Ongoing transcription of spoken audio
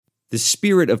The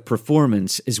spirit of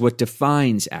performance is what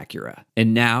defines Acura.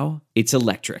 And now, it's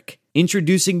electric.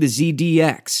 Introducing the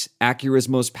ZDX, Acura's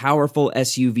most powerful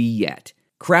SUV yet.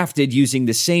 Crafted using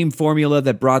the same formula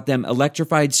that brought them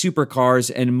electrified supercars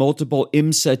and multiple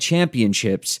IMSA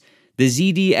championships, the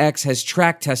ZDX has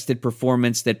track-tested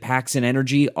performance that packs an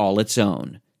energy all its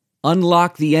own.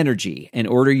 Unlock the energy and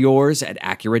order yours at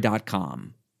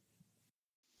Acura.com.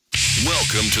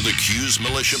 Welcome to the Q's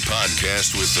Militia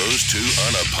Podcast with those two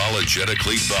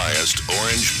unapologetically biased,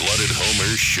 orange-blooded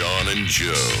homers, Sean and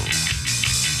Joe.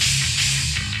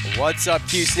 What's up,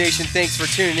 Q's Nation? Thanks for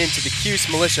tuning in to the Q's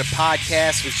Militia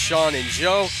Podcast with Sean and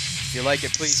Joe. If you like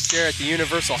it, please share it. The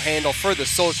universal handle for the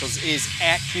socials is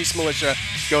at Q's Militia.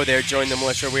 Go there, join the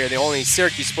militia. We are the only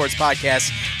Syracuse sports podcast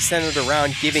centered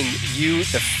around giving you,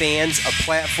 the fans, a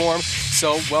platform.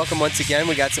 So welcome once again.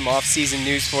 We got some off-season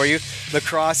news for you.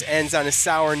 Lacrosse ends on a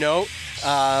sour note.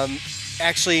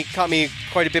 Actually caught me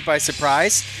quite a bit by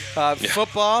surprise.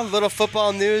 Football, little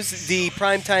football news. The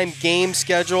primetime game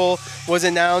schedule was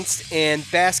announced, and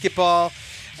basketball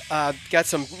got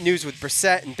some news with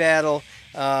Brissett and Battle,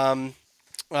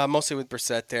 mostly with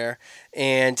Brissett there.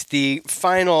 And the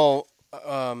final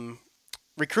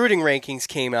recruiting rankings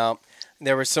came out.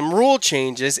 There were some rule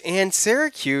changes, and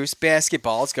Syracuse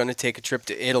basketball is going to take a trip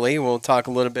to Italy. We'll talk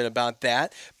a little bit about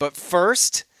that. But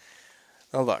first,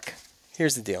 look,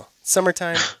 here's the deal.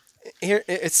 Summertime.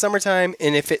 It's summertime,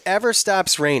 and if it ever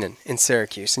stops raining in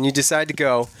Syracuse and you decide to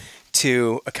go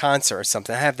to a concert or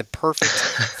something, I have the perfect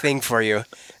thing for you.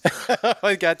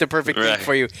 I got the perfect thing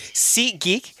for you.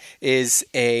 SeatGeek is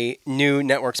a new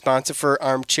network sponsor for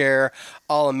Armchair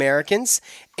All-Americans,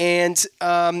 and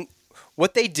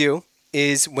what they do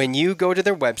is when you go to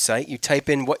their website, you type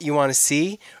in what you want to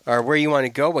see or where you want to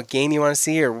go, what game you want to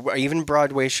see, or even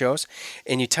Broadway shows,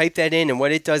 and you type that in, and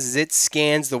what it does is it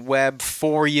scans the web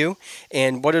for you,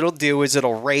 and what it'll do is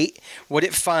it'll rate what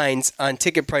it finds on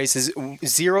ticket prices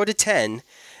 0 to 10,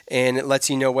 and it lets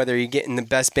you know whether you're getting the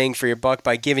best bang for your buck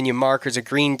by giving you markers. A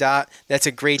green dot, that's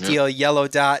a great deal. A yellow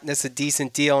dot, that's a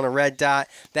decent deal. And a red dot,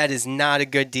 that is not a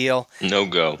good deal. No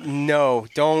go. No,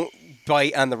 don't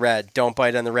bite on the red. Don't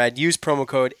bite on the red. Use promo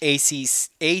code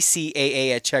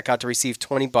ACAA at checkout to receive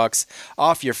 $20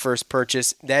 off your first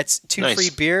purchase. That's two free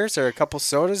beers or a couple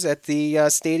sodas at the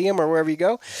stadium or wherever you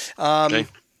go. Okay.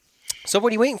 So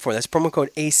what are you waiting for? That's promo code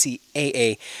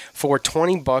ACAA for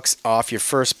 $20 off your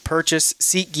first purchase.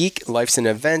 SeatGeek, Life's in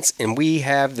Events, and we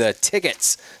have the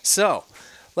tickets. So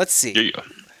let's see. Yeah.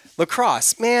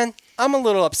 Lacrosse, man, I'm a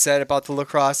little upset about the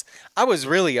lacrosse. I was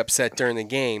really upset during the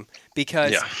game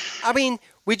because, I mean,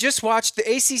 we just watched the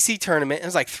ACC tournament. It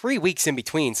was like 3 weeks in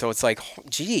between, so it's like,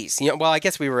 geez. Well, I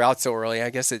guess we were out so early. I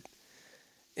guess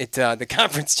the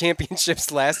conference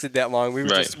championships lasted that long. We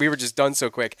were just done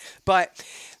so quick. But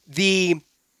the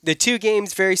two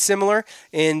games very similar.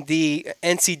 In the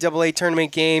NCAA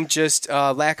tournament game, just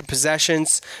lack of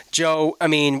possessions. Joe, I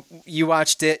mean, you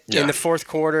watched it in the fourth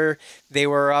quarter. They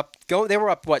were up. They were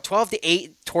up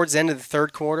 12-8 towards the end of the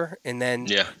third quarter, and then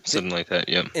something like that.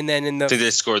 Yeah, and then I think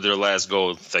they scored their last goal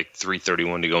with like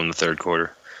 3:31 to go in the third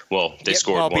quarter. Well, they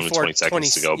scored one with 20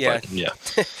 seconds to go,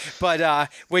 but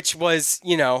which was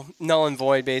null and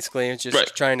void basically. It was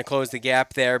just trying to close the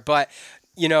gap there, but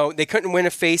they couldn't win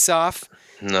a face-off.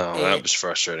 No, that was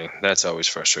frustrating. That's always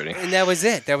frustrating. And that was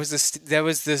it. That was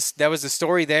the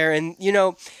story there. And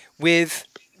with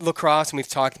lacrosse, and we've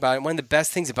talked about it, one of the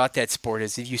best things about that sport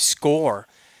is if you score,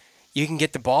 you can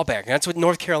get the ball back. And that's what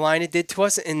North Carolina did to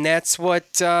us, and that's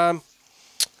what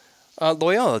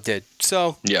Loyola did.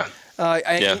 So it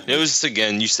was,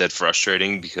 again, you said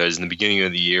frustrating because in the beginning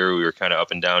of the year we were kind of up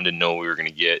and down, didn't know what we were going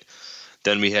to get.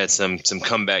 Then we had some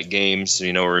comeback games,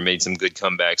 where we made some good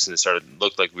comebacks, and it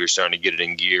looked like we were starting to get it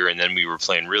in gear, and then we were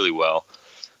playing really well.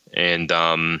 And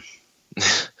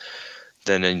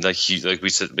then like we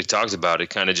said, we talked about, it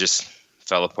kind of just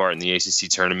fell apart in the ACC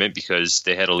tournament because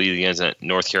they had a lead against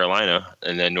North Carolina,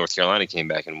 and then North Carolina came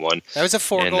back and won. That was a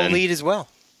 4-goal lead as well.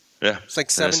 Yeah, it's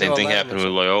like 7 the same thing happened with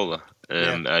Loyola.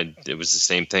 It was the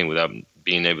same thing without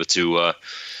being able to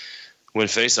win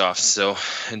face-offs. So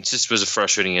it just was a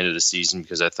frustrating end of the season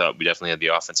because I thought we definitely had the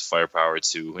offensive firepower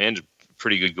and a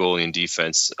pretty good goalie and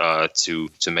defense to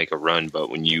make a run. But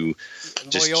when you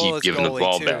just Loyola's keep giving the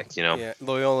ball back, Yeah,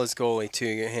 Loyola's goalie, too.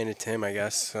 You get handed to him, I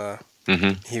guess.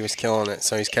 He was killing it,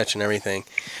 so he's catching everything.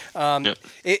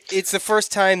 It's the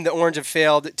first time the Orange have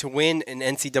failed to win an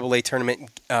NCAA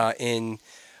tournament in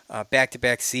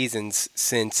back-to-back seasons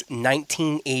since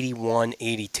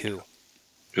 1981-82.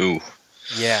 Ooh.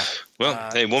 Yeah. Well,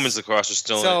 hey, women's lacrosse is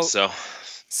still in it, so.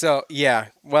 So, yeah.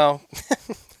 Well,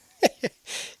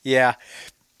 yeah.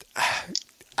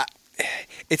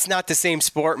 It's not the same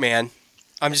sport, man.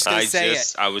 I'm just going to say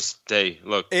it.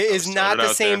 Look. It is not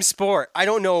the same sport. I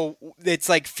don't know. It's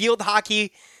like field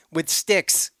hockey with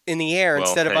sticks in the air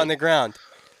instead of on the ground.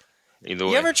 Either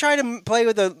way. You ever try to play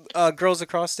with a girls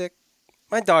lacrosse stick?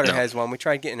 My daughter has one. We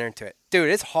tried getting her into it. Dude,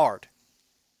 it's hard.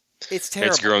 It's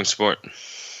terrible. It's a growing sport.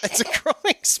 It's a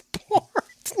growing sport.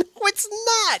 No, it's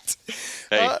not.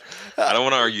 Hey, I don't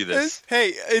want to argue this.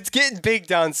 Hey, it's getting big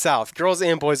down south. Girls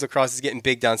and boys lacrosse is getting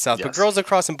big down south. Yes. But girls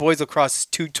lacrosse and boys lacrosse is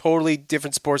two totally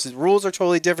different sports. The rules are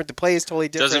totally different. The play is totally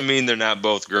different. Doesn't mean they're not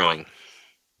both growing.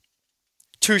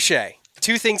 Touche.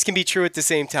 Two things can be true at the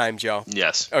same time, Joe.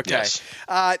 Yes. Okay. Yes.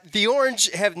 The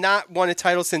Orange have not won a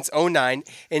title since 2009,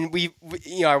 and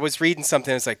I was reading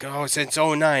something. It's like, since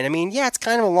 2009. I mean, yeah, it's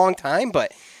kind of a long time,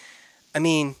 but I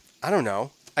mean, I don't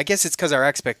know. I guess it's because our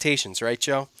expectations, right,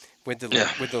 Joe, with the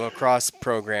lacrosse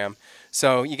program.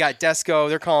 So you got Desco.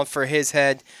 They're calling for his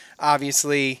head.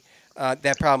 Obviously,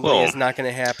 that probably is not going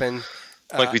to happen.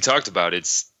 Like we talked about,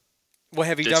 what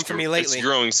have you done for me lately? It's a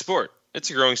growing sport. But it's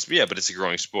a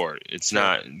growing sport. It's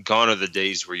not gone are the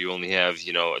days where you only have,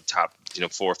 a top, 4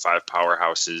 or 5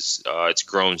 powerhouses. It's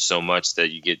grown so much that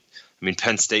you get,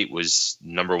 Penn State was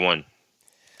number 1.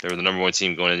 They were the number 1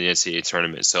 team going to the NCAA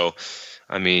tournament. So,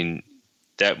 that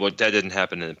didn't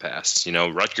happen in the past.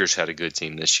 Rutgers had a good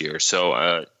team this year.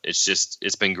 So,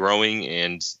 it's been growing,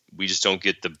 and we just don't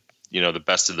get the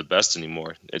best of the best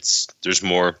anymore. There's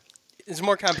more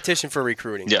competition for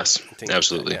recruiting. Yes,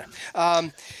 absolutely.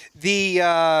 They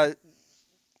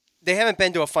haven't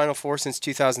been to a Final Four since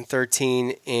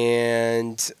 2013,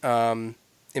 and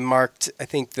it marked, I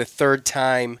think, the third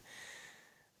time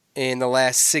in the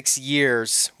last 6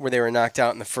 years where they were knocked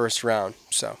out in the first round.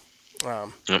 So,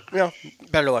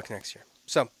 better luck next year.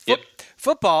 So,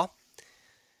 football,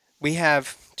 we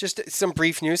have just some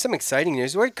brief news, some exciting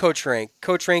news. Where did Coach rank?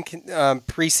 Coach rank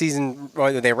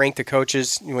preseason, they rank the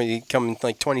coaches when you come in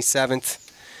like 27th.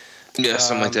 Yeah,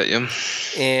 something like that, yeah.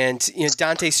 And,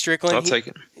 Dante Strickland. I'll take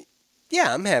it.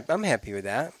 Yeah, I'm happy with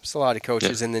that. There's a lot of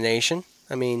coaches in the nation.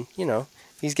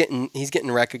 He's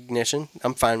getting recognition.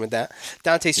 I'm fine with that.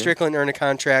 Dante Strickland earned a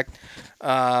contract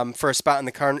for a spot in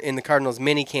the Cardinals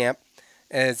minicamp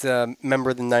as a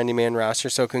member of the 90-man roster.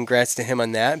 So congrats to him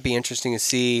on that. It'd be interesting to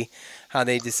see how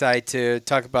they decide to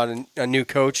talk about a new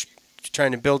coach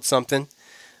trying to build something.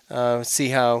 See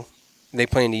how they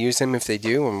plan to use him if they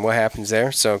do, and what happens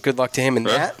there. So good luck to him in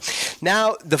that.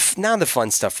 Now the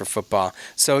fun stuff for football.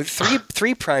 So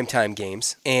three primetime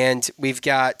games, and we've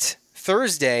got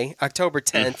Thursday, October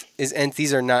 10th and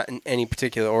these are not in any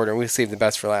particular order. We'll save the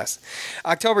best for last.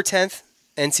 October 10th,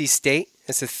 NC State.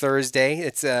 It's a Thursday.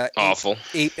 It's awful.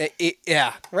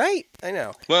 Yeah, right. I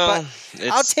know. Well,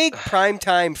 I'll take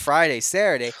primetime Friday,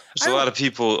 Saturday. There's a lot of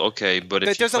people. Okay, but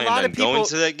if you plan on going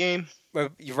to that game.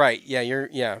 Right,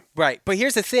 yeah, right. But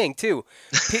here's the thing, too.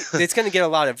 It's going to get a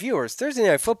lot of viewers. Thursday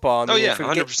Night Football.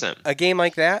 100%. A game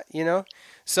like that,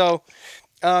 So,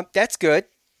 that's good.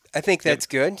 I think that's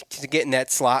good to get in that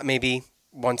slot maybe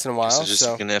once in a while. So just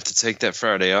going to have to take that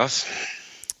Friday off.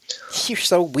 You're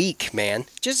so weak, man.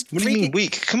 What do you mean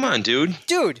weak? Come on, dude.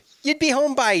 Dude, you'd be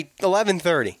home by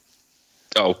 11:30.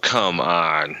 Oh, come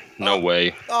on. No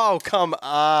way. Oh, come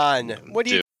on. What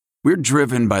do you... We're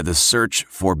driven by the search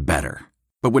for better.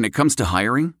 But when it comes to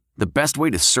hiring, the best way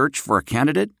to search for a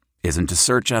candidate isn't to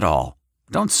search at all.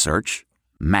 Don't search.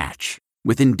 Match.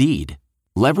 With Indeed.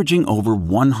 Leveraging over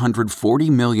 140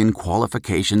 million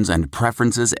qualifications and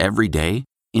preferences every day,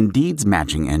 Indeed's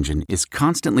matching engine is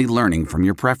constantly learning from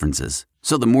your preferences.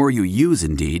 So the more you use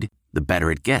Indeed, the better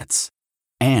it gets.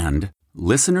 And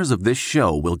listeners of this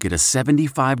show will get a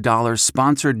 $75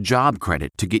 sponsored job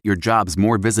credit to get your jobs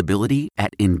more visibility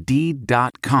at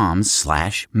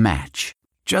Indeed.com/match.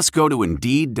 Just go to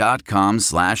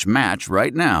Indeed.com/match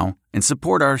right now and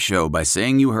support our show by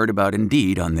saying you heard about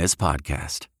Indeed on this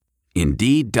podcast.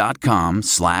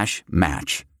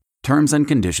 Indeed.com/match. Terms and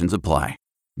conditions apply.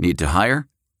 Need to hire?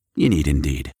 You need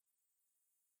Indeed.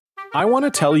 I want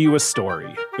to tell you a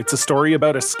story. It's a story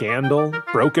about a scandal,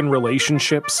 broken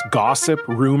relationships, gossip,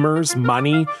 rumors,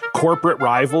 money, corporate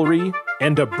rivalry,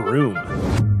 and a broom.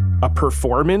 A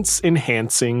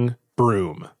performance-enhancing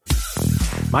broom.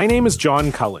 My name is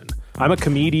John Cullen. I'm a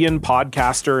comedian,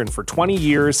 podcaster, and for 20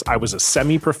 years, I was a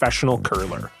semi-professional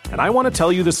curler. And I want to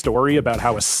tell you the story about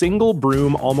how a single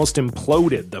broom almost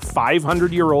imploded the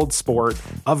 500-year-old sport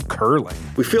of curling.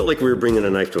 We felt like we were bringing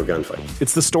a knife to a gunfight.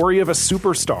 It's the story of a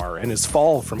superstar and his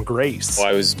fall from grace. Well,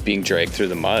 I was being dragged through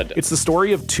the mud. It's the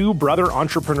story of two brother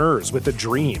entrepreneurs with a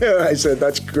dream. I said,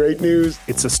 that's great news.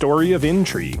 It's a story of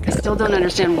intrigue. I still don't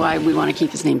understand why we want to keep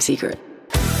his name secret.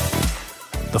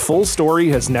 The full story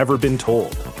has never been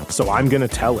told. so I'm going to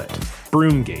tell it.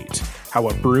 Broomgate, how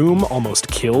a broom almost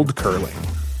killed curling.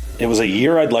 It was a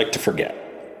year I'd like to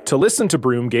forget. To listen to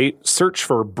Broomgate, search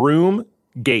for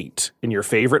Broomgate in your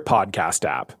favorite podcast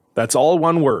app. That's all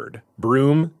one word,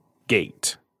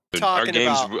 Broomgate.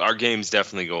 Our games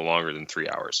definitely go longer than 3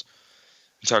 hours.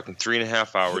 I'm talking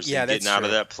 3.5 hours. Yeah, getting out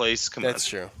of that place. Come on.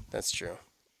 That's true.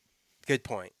 Good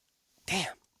point.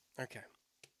 Damn. Okay.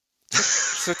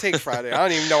 So take Friday. I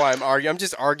don't even know why I'm arguing. I'm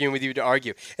just arguing with you to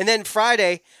argue. And then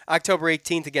Friday, October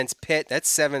 18th against Pitt.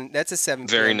 That's a 7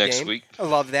 Very p.m. next game. week. I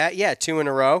love that. Yeah, 2 in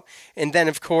a row. And then,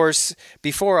 of course,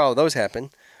 before all those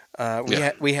happen,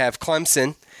 we have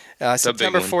Clemson,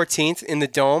 September 14th in the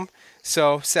Dome.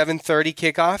 So 7:30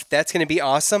 kickoff. That's going to be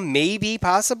awesome. Maybe,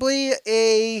 possibly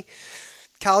a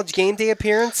college game day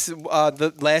appearance.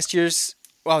 The last year's.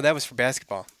 Well, that was for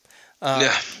basketball.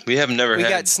 We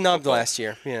got snubbed last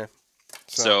year. Yeah.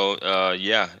 So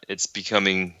it's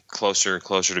becoming closer and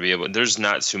closer to be able. There's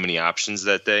not too many options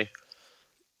that day,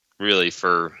 really.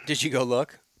 Did you go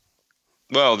look?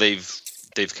 Well, they've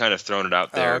kind of thrown it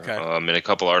out there okay. in a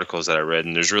couple articles that I read,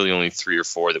 and there's really only 3 or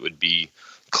 4 that would be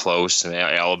close. And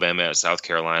Alabama at South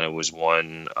Carolina was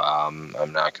one. I'm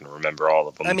not going to remember all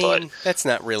of them. I mean, that's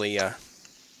not really. I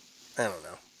don't know.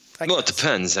 Well, it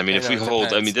depends. I mean,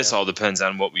 this all depends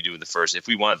on what we do in the first. If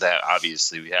we want that,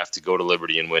 obviously, we have to go to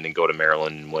Liberty and win and go to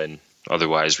Maryland and win.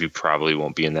 Otherwise, we probably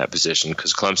won't be in that position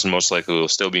because Clemson most likely will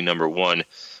still be number 1.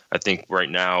 I think right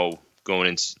now, going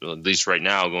into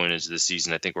the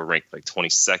season, I think we're ranked like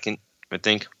 22nd, I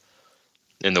think,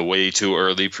 in the way too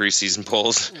early preseason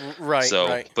polls. Right. So,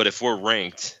 right. But if we're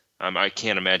ranked, I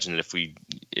can't imagine that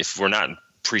if we're not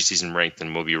preseason ranked,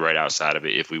 then we'll be right outside of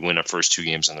it. If we win our first 2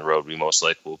 games on the road, we most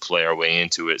likely will play our way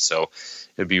into it. So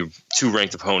it'd be 2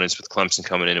 ranked opponents with Clemson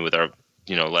coming in with our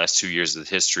last 2 years of the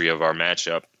history of our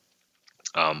matchup.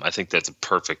 I think that's a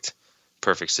perfect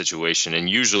situation. And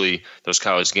usually those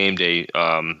college game day,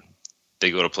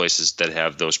 they go to places that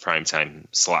have those primetime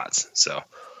slots. So I'm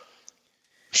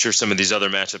sure some of these other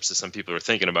matchups that some people are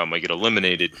thinking about might get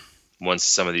eliminated once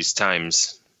some of these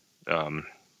times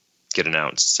get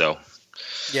announced. So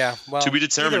yeah, well, to be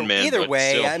determined, man. Either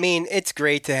way, still. I mean, it's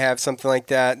great to have something like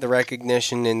that, the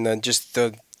recognition and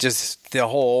the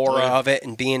whole aura of it,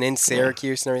 and being in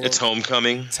Syracuse and everything. It's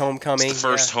homecoming. It's the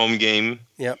first home game.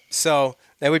 Yep. So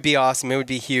that would be awesome. It would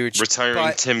be huge.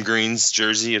 Retiring Tim Green's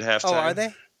jersey at halftime. Oh, are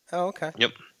they? Oh, okay.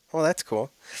 Yep. Well, that's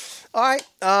cool. All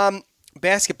right.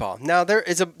 Basketball. Now there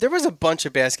was a bunch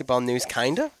of basketball news,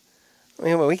 kinda. I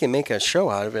mean, well, we can make a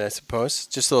show out of it, I suppose.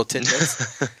 Just little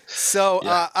tidbits. So,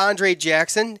 Andre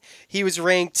Jackson, he was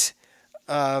ranked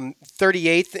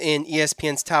 38th in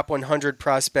ESPN's top 100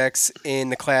 prospects in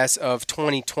the class of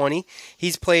 2020.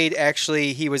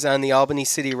 He was on the Albany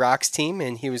City Rocks team,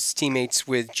 and he was teammates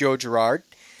with Joe Girard.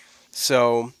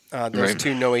 So, those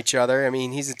two know each other. I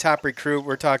mean, he's a top recruit.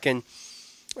 We're talking...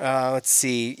 let's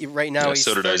see. Right now, he's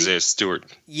so did 30. Isaiah Stewart.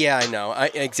 Yeah, I know.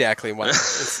 Exactly. Well,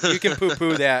 you can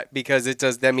poo-poo that because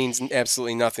that means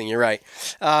absolutely nothing. You're right.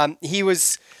 He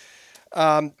was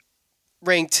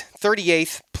ranked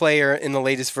 38th player in the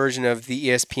latest version of the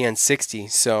ESPN 60.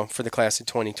 So for the class of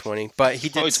 2020, but he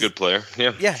did. He's a good player.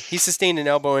 Yeah. Yeah, he sustained an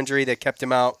elbow injury that kept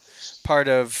him out part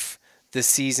of the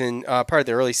season, part of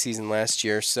the early season last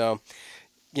year. So,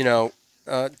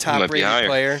 top-rated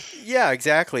player. Yeah,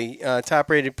 exactly.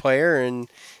 Top-rated player,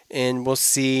 and we'll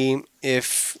see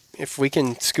if we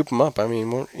can scoop him up. I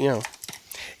mean,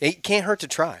 it can't hurt to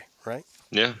try, right?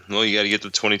 Yeah. Well, you got to get the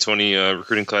 2020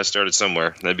 recruiting class started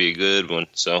somewhere. That'd be a good one.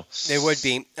 So it would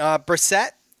be.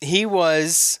 Brissett, he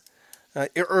was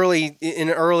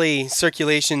early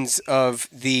circulations of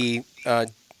the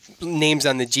names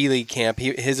on the G League camp.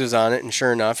 His was on it, and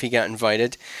sure enough, he got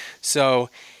invited. So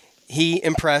he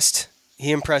impressed.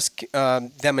 He impressed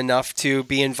them enough to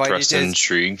be invited. Impressed and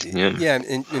intrigued. Yeah,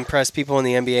 impressed people in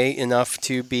the NBA enough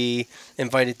to be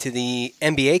invited to the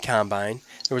NBA Combine.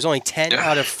 There was only 10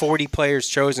 out of 40 players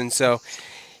chosen, so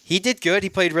he did good. He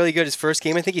played really good his first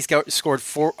game. I think he scored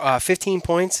 15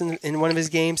 points in one of his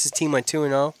games. His team went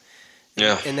 2-0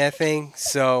 in that thing.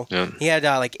 So he had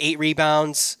like 8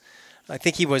 rebounds. I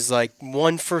think he was like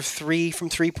 1 for 3 from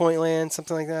three-point land,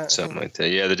 something like that. Something like that.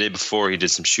 Yeah, the day before he did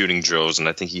some shooting drills, and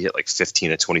I think he hit like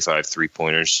 15 of 25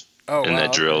 three-pointers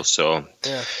that drill. So,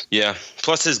 yeah.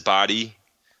 Plus his body,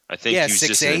 I think he was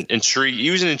 6'8".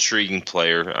 He was an intriguing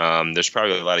player. There's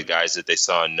probably a lot of guys that they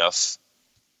saw enough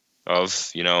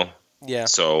of, Yeah.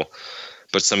 So,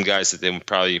 but some guys that they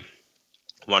probably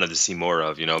wanted to see more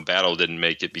of. Battle didn't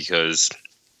make it because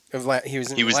he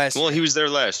was there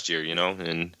last year,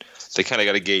 and they kind of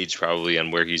got a gauge probably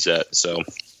on where he's at. So,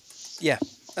 yeah.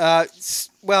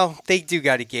 Well, they do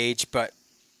got a gauge, but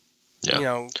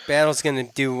Battle's going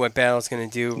to do what Battle's going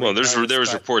to do. Well, there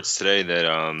was reports today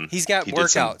that he's got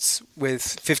workouts with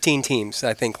 15 teams,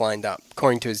 I think, lined up,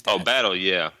 according to his dad. Oh, Battle,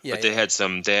 yeah. But they had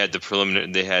the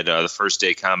preliminary. They had the first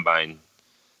day combine,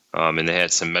 and they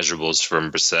had some measurables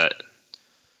from Brissett.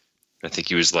 I think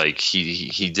he was like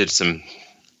he did some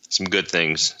good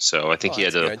things. So I think he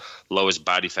had the lowest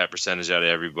body fat percentage out of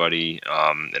everybody,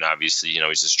 and obviously,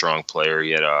 he's a strong player.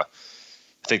 He had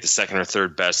I think the second or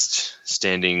third best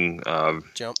standing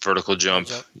vertical jump.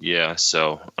 Yeah,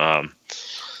 so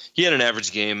he had an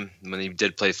average game when he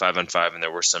did play 5-on-5, and there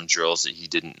were some drills that he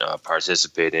didn't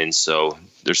participate in. So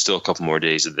there's still a couple more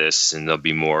days of this, and there'll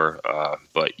be more.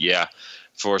 But yeah,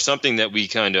 for something that we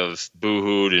kind of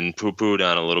boo-hooed and poo-pooed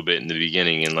on a little bit in the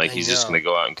beginning, and he's just going to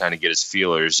go out and kind of get his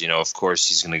feelers. Of course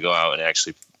he's going to go out and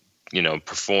actually,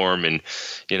 perform. And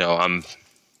I'm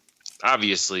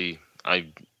obviously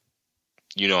I'm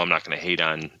not going to hate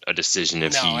on a decision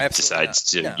if he decides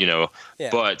to, Yeah.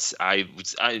 But I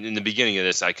in the beginning of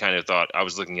this, I kind of thought I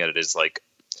was looking at it as like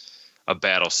a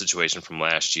Battle situation from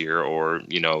last year, or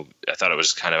I thought it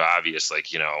was kind of obvious,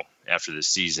 after the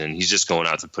season, he's just going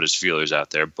out to put his feelers out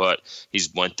there. But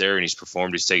he's went there and he's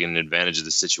performed. He's taken advantage of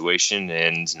the situation,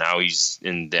 and now he's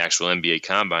in the actual NBA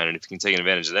combine. And if he can take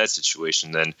advantage of that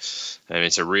situation, then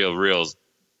it's a real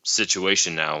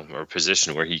situation now, or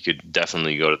position where he could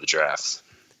definitely go to the draft.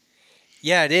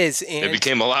 Yeah, it is. And it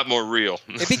became a lot more real.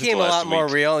 It became a lot more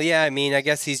real. Yeah, I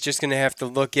guess he's just going to have to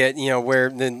look at,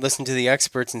 listen to the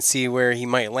experts and see where he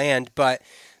might land. But,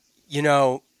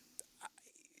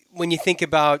 when you think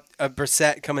about a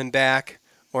Brissett coming back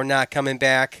or not coming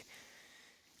back,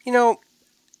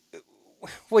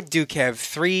 would Duke have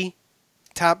 3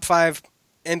 top 5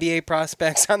 NBA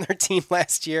prospects on their team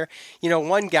last year?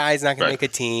 One guy's not going to make a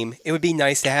team. It would be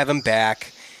nice to have him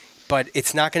back, but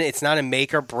it's not a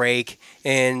make or break.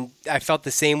 And I felt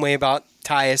the same way about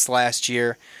Tyus last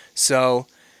year. So,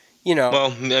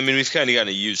 Well, we've kind of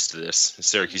gotten used to this,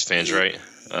 Syracuse fans, right?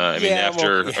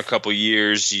 After a couple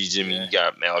years, you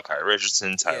got Malachi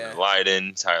Richardson, Tyler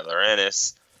Lydon, Tyler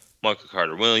Ennis, Michael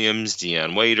Carter-Williams,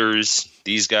 Deion Waiters,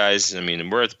 these guys.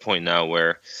 We're at the point now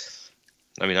where,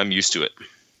 I'm used to it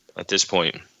at this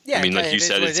point. Yeah, like you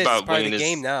said, it's about weighing his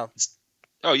game now.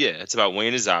 Oh yeah, it's about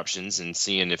weighing his options and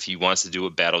seeing if he wants to do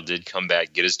what Battle did, come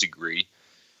back, get his degree,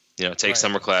 take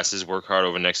summer classes, work hard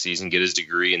over next season, get his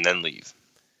degree, and then leave.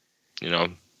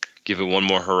 Give it one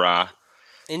more hurrah.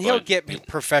 And he'll get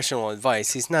professional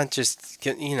advice. He's not just,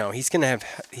 he's gonna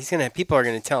have people are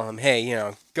gonna tell him,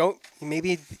 hey, go.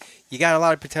 Maybe you got a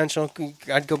lot of potential.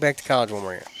 I'd go back to college one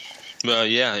more year. Well,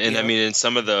 yeah, and in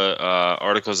some of the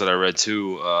articles that I read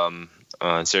too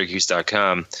on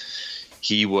Syracuse.com,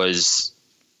 he was,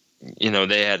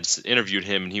 they had interviewed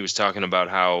him, and he was talking about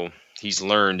how he's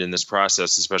learned in this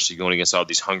process, especially going against all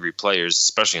these hungry players,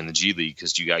 especially in the G League,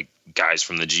 because you got guys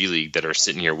from the G League that are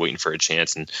sitting here waiting for a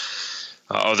chance, and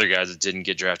other guys that didn't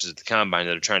get drafted at the combine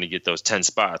that are trying to get those 10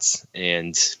 spots.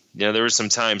 And there were some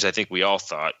times I think we all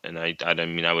thought, and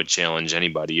I would challenge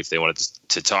anybody if they wanted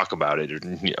to talk about it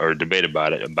or debate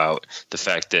about it, about the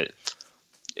fact that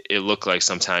it looked like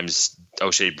sometimes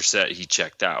O'Shea Brissett, he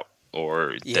checked out,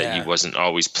 or that he wasn't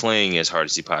always playing as hard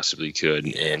as he possibly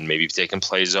could, and maybe taking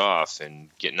plays off and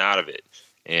getting out of it.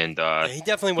 And he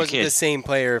definitely wasn't the same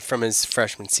player from his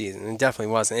freshman season. It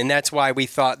definitely wasn't, and that's why we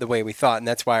thought the way we thought, and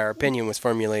that's why our opinion was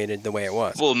formulated the way it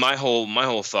was. Well, my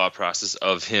whole thought process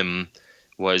of him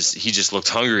was he just looked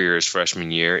hungrier his freshman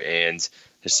year, and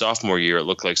his sophomore year it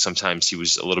looked like sometimes he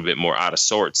was a little bit more out of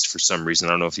sorts for some reason.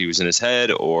 I don't know if he was in his head,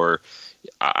 or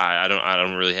I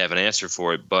don't really have an answer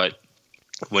for it. But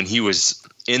when he was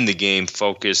in the game,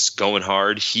 focused, going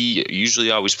hard, he usually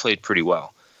always played pretty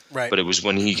well. Right. But it was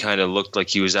when he kind of looked like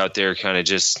he was out there kind of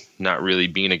just not really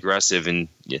being aggressive. And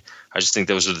I just think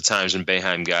those were the times when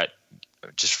Boeheim got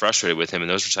just frustrated with him. And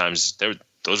those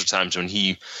were times when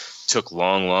he took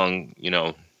long,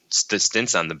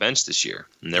 stints on the bench this year.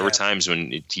 And there were times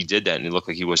when he did that and it looked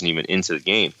like he wasn't even into the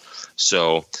game.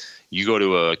 So you go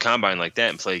to a combine like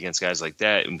that and play against guys like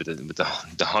that, and with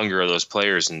the hunger of those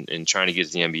players and trying to get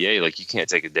to the NBA, like you can't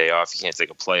take a day off. You can't take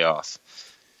a play off.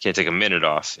 Can't take a minute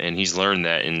off, and he's learned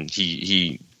that, and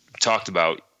he talked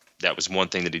about that was one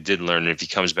thing that he did learn, and if he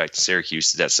comes back to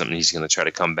Syracuse, that's something he's going to try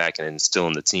to come back and instill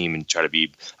in the team and try to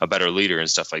be a better leader and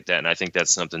stuff like that, and I think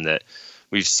that's something that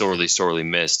we've sorely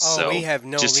missed. Oh, so we have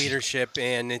no leadership,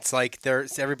 and it's like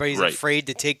everybody's afraid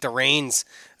to take the reins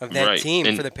of that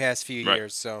team for the past few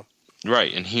years. So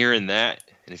and hearing that,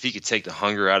 and if he could take the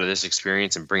hunger out of this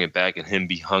experience and bring it back and him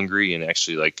be hungry and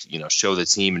actually show the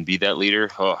team and be that leader,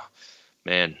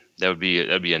 man, that'd be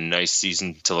a nice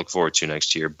season to look forward to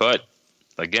next year. But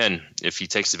again, if he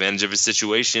takes advantage of his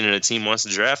situation and a team wants to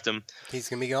draft him, he's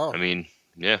gonna be gone. I mean,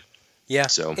 yeah. Yeah.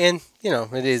 So, and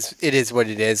it is what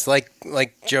it is. Like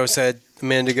Joe said a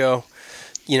minute ago,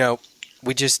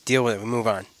 we just deal with it. We move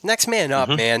on. Next man up,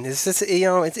 man. It's just, it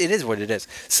is what it is.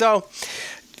 So,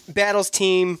 Battles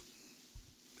team.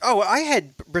 Oh, I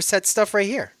had Brissett's stuff right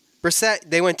here. Brissett,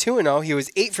 they went 2-0. He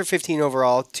was 8 for 15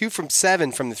 overall, 2 from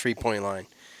 7 from the 3-point line,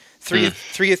 3 of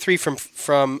 3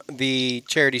 from the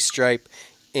charity stripe,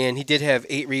 and he did have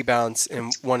 8 rebounds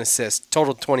and 1 assist,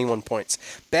 total 21 points.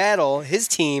 Battle, his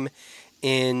team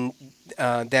in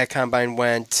that combine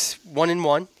went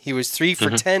 1-1. He was 3 for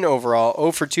 10 overall,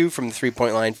 0 for 2 from the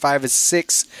 3-point line, 5 of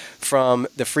 6 from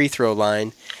the free throw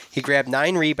line. He grabbed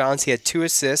 9 rebounds. He had 2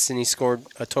 assists, and he scored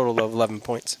a total of 11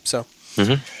 points. So,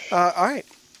 all right.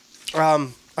 All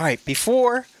right.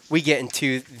 Before we get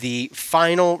into the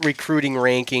final recruiting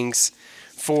rankings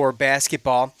for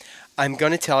basketball, I'm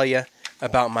going to tell you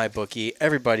about MyBookie.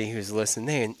 Everybody who's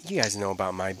listening, you guys know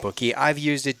about MyBookie. I've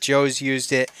used it. Joe's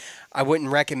used it. I wouldn't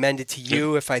recommend it to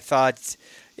you if I thought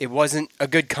it wasn't a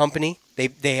good company.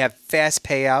 They have fast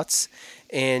payouts,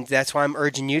 and that's why I'm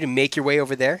urging you to make your way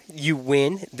over there. You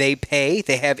win. They pay.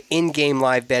 They have in-game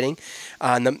live betting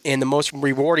and the most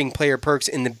rewarding player perks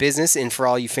in the business. And for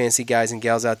all you fancy guys and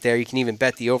gals out there, you can even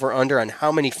bet the over-under on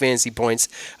how many fantasy points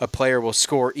a player will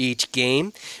score each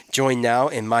game. Join now,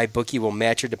 and MyBookie will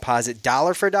match your deposit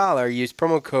dollar for dollar. Use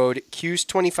promo code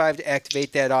CUES25 to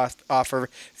activate that offer.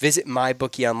 Visit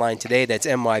MyBookie online today. That's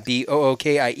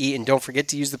MyBookie. And don't forget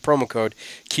to use the promo code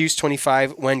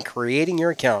CUES25 when creating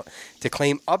your account to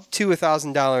claim up to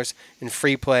 $1,000 in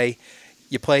free play.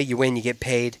 You play, you win, you get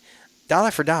paid.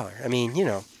 Dollar for dollar. I mean,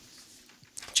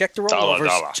 check the rollovers.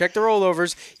 Dollar. Check the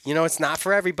rollovers. It's not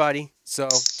for everybody. So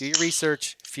do your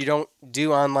research. If you don't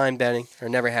do online betting or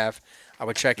never have, I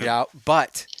would check it out.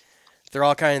 But they're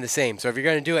all kind of the same. So if you're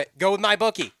going to do it, go with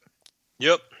MyBookie.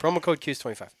 Yep. Promo code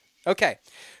CUES25. Okay.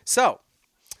 So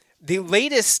the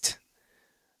latest,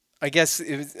 I guess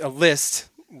it was a list,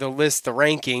 the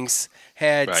rankings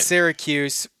had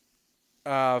Syracuse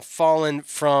fallen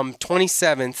from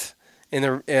 27th in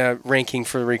the ranking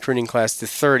for the recruiting class to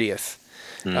 30th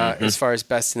as far as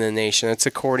best in the nation. That's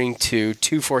according to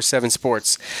 247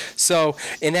 Sports. So,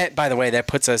 and that, by the way, that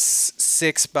puts us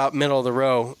 6 about middle of the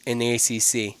row in the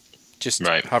ACC, just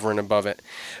hovering above it.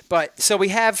 But so we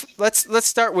have. Let's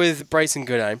start with Bryson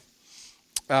Goodine.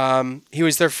 He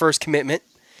was their first commitment,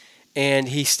 and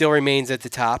he still remains at the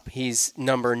top. He's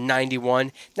number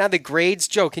 91. Now the grades,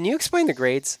 Joe, can you explain the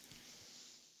grades?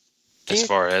 As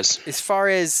far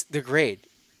as the grade,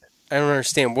 I don't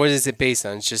understand. What is it based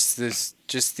on? It's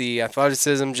just the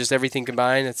athleticism, just everything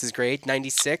combined. That's his grade,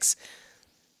 96.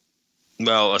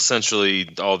 Well, essentially,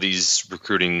 all these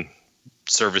recruiting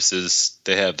services,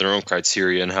 they have their own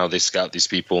criteria and how they scout these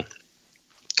people,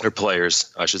 or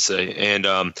players, I should say. And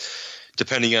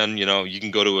depending on, you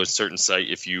can go to a certain site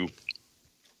if you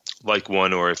like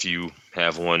one or if you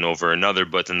have one over another,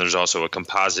 but then there's also a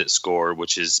composite score,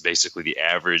 which is basically the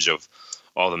average of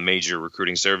all the major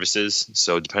recruiting services.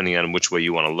 So depending on which way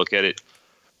you want to look at it.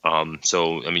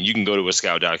 You can go to a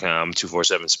scout.com,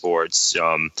 247 Sports,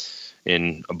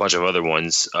 and a bunch of other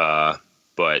ones.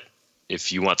 But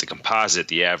if you want the composite,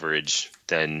 the average,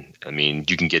 then,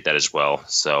 you can get that as well.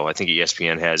 So I think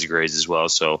ESPN has grades as well.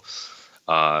 So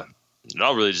it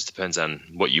all really just depends on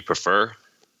what you prefer.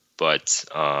 But,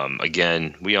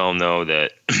 again, we all know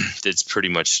that it's pretty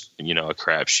much, a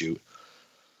crapshoot.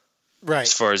 Right.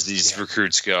 As far as these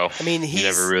recruits go. You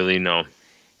never really know.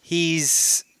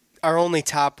 He's our only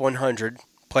top 100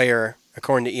 player,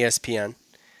 according to ESPN.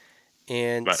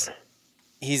 And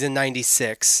he's a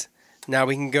 96. Now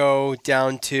we can go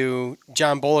down to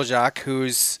John Bolajak,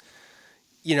 who's,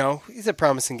 he's a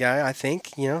promising guy, I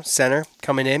think, center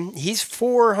coming in. He's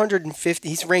 450.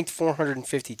 He's ranked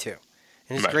 452.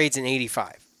 And his grade's an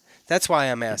 85. That's why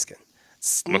I'm asking.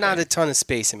 It's not a ton of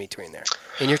space in between there.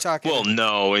 And you're talking... Well,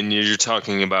 no, and you're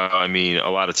talking about, a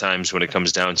lot of times when it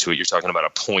comes down to it, you're talking about a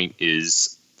point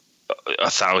is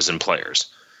 1,000 players,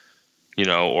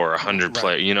 or 100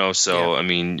 players, so,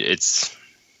 it's...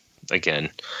 Again,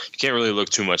 you can't really look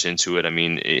too much into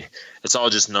it. It's all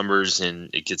just numbers, and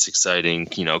it gets exciting,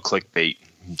 clickbait,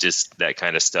 just that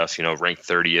kind of stuff, ranked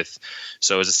 30th.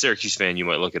 So as a Syracuse fan, you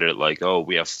might look at it like, oh,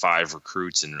 we have 5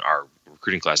 recruits and our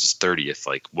recruiting class is 30th.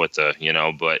 Like, what the,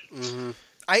 but...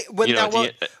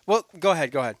 Well, go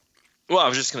ahead. Well, I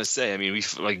was just going to say,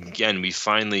 we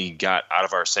finally got out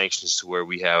of our sanctions to where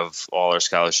we have all our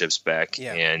scholarships back,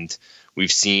 and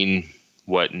we've seen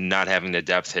what not having the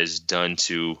depth has done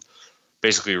to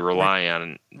basically rely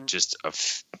on just a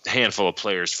handful of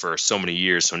players for so many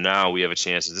years. So now we have a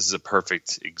chance. This is a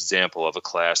perfect example of a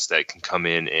class that can come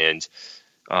in and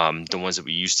the ones that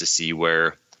we used to see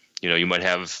where, you might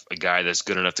have a guy that's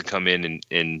good enough to come in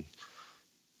and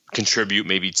contribute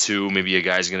maybe maybe a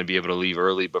guy's going to be able to leave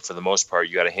early, but for the most part,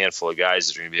 you got a handful of guys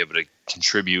that are going to be able to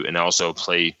contribute and also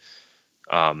play,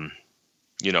 4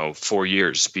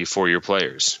 years, be 4-year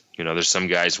players. There's some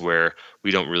guys where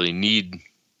we're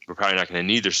probably not going to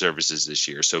need their services this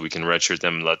year, so we can redshirt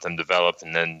them and let them develop,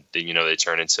 and then they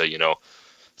turn into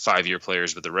 5-year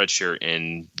players with the redshirt,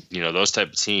 and those type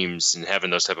of teams and having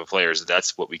those type of players,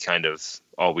 that's what we kind of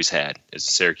always had as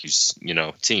a Syracuse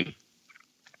team.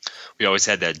 We always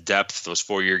had that depth, those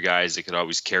 4-year guys that could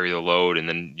always carry the load, and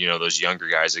then those younger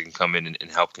guys that can come in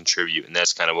and help contribute, and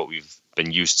that's kind of what we've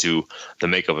been used to, the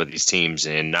makeup of these teams,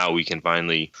 and now we can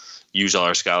finally use all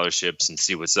our scholarships and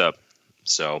see what's up.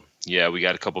 So yeah, we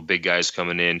got a couple big guys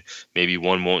coming in. Maybe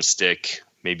one won't stick.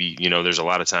 Maybe there's a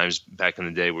lot of times back in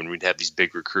the day when we'd have these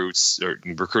big recruits or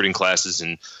recruiting classes,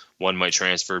 and one might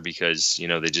transfer because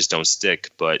they just don't stick.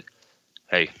 But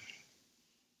hey,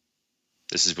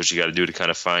 this is what you got to do to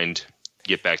kind of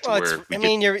get back to where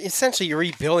we you're essentially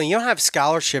rebuilding. You don't have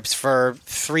scholarships for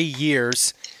 3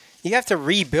 years. You have to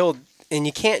rebuild, and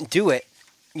you can't do it.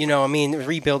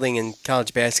 Rebuilding in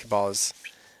college basketball is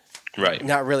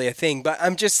not really a thing. But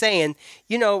I'm just saying,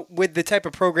 with the type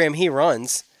of program he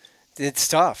runs, it's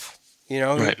tough.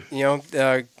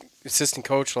 The assistant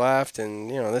coach left,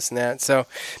 and this and that. So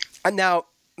now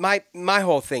my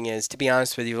whole thing is, to be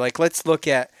honest with you, let's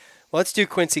do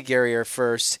Quincy Guerrier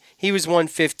first. He was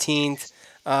 115th.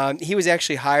 He was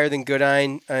actually higher than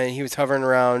Goodine. He was hovering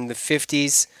around the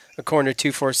 50s, according to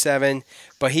 247.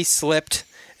 But he slipped.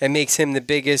 It makes him the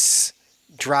biggest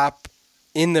drop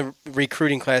in the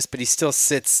recruiting class, but he still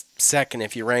sits second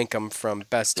if you rank him from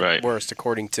best to worst,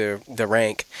 according to the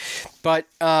rank. But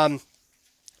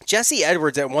Jesse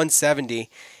Edwards at 170.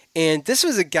 And this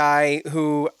was a guy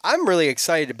who I'm really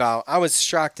excited about. I was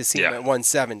shocked to see him at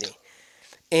 170.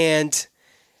 And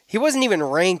he wasn't even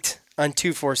ranked on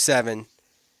 247.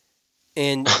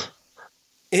 And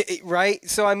right?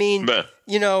 So,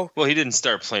 well, he didn't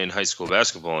start playing high school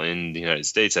basketball in the United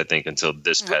States, I think, until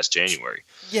this past January.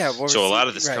 Yeah. So a lot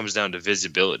of this comes down to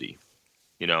visibility.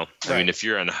 I mean, if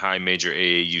you're on a high major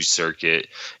AAU circuit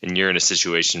and you're in a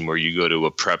situation where you go to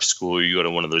a prep school, or you go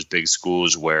to one of those big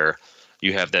schools where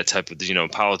you have that type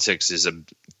of, politics is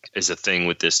a thing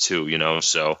with this too,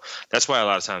 so that's why a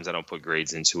lot of times I don't put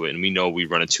grades into it. And we know we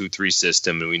run a 2-3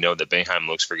 system, and we know that Boeheim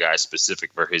looks for guys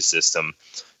specific for his system.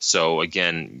 So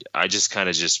again, I just kind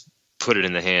of put it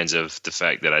in the hands of the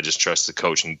fact that I just trust the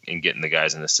coach in getting the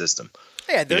guys in the system.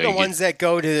 Yeah, they're the ones that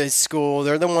go to the school.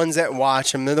 They're the ones that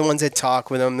watch them. They're the ones that talk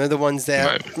with them. They're the ones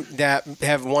that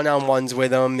have one-on-ones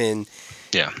with them. And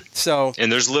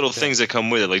and there's little things that come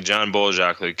with it, like John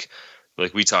Boljak,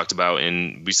 like we talked about,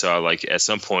 and we saw at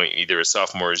some point, either his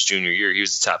sophomore or his junior year, he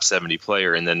was a top 70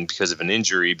 player. And then because of an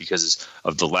injury, because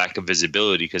of the lack of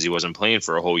visibility, because he wasn't playing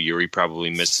for a whole year, he probably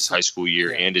missed his high school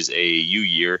year and his AAU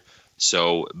year.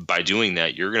 So by doing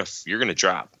that, you're gonna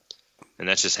drop. And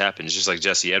that just happened. It's just like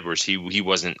Jesse Edwards. He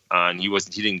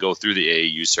didn't go through the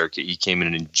AAU circuit. He came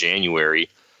in January.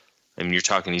 I mean, you're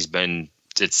talking,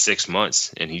 it's 6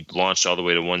 months, and he launched all the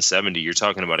way to 170. You're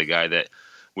talking about a guy that,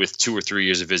 with 2 or 3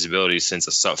 years of visibility since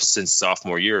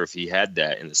sophomore year, if he had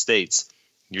that in the States,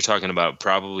 you're talking about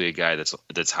probably a guy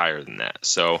that's higher than that.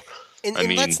 So, and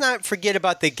let's not forget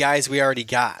about the guys we already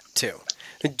got too.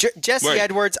 Jesse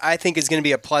Edwards, I think, is going to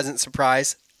be a pleasant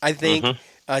surprise. I think,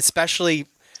 especially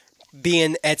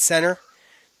being at center,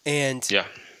 and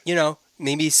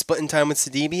maybe splitting time with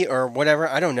Sidibe or whatever.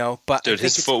 I don't know, but dude,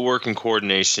 his footwork and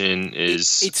coordination is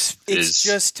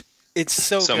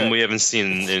so something good. we haven't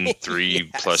seen in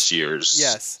 3+ years.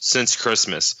 Yes, since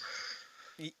Christmas.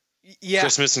 Yeah,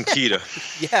 Christmas and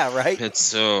Kita. Yeah, right. It's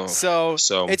so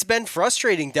it's been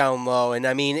frustrating down low, and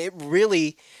I mean, it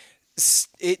really,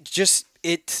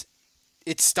 it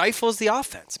stifles the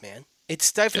offense, man. It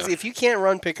stifles if you can't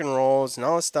run pick and rolls and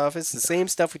all this stuff. It's the same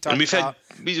stuff we talked about.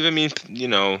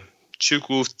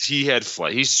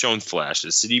 Chukwu, he's shown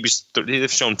flashes. Sidibe's,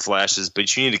 they've shown flashes,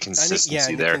 but you need a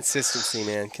consistency there. Consistency,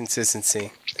 man.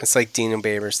 Consistency. It's like Dino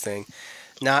Babers' thing.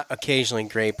 Not occasionally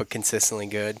great, but consistently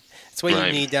good. It's what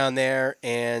you need down there.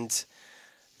 And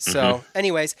so,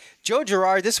 anyways, Joe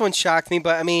Girard, this one shocked me,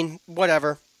 but I mean,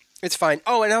 whatever. It's fine.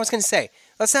 Oh, and I was going to say,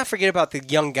 let's not forget about the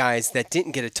young guys that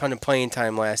didn't get a ton of playing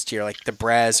time last year, like the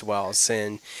Braswells.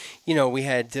 And, we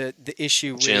had the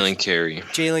issue with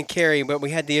Jalen Carey, but we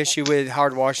had the issue with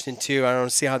Howard Washington, too. I don't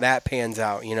see how that pans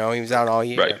out. He was out all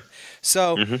year. Right.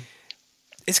 So,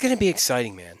 It's going to be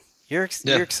exciting, man. You're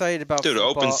excited about Dude,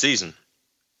 football. open season.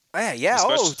 Yeah.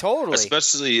 Totally.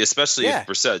 Especially if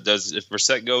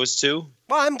Brissett goes too.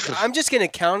 Well, I'm just going to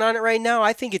count on it right now.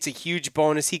 I think it's a huge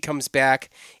bonus he comes back,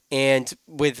 and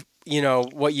with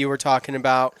what you were talking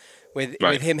about with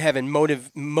him having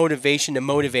motivation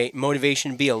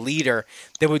to be a leader,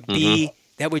 that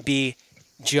would be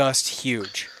just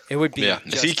huge. It would be. Yeah.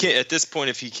 If he at this point,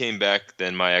 if he came back,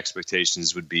 then my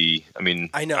expectations would be.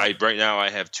 I know. Right now, I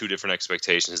have two different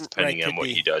expectations depending on what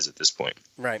he does at this point.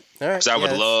 Right. All right. Because I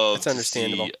would love to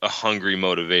see a hungry,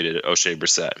 motivated O'Shea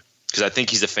Brissett. Because I think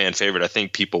he's a fan favorite. I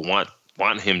think people want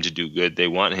him to do good. They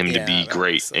want him to be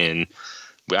great, and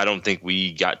I don't think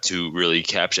we got to really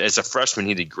capture. As a freshman,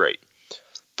 he did great,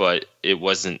 but it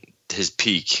wasn't his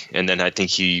peak. And then I think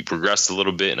he progressed a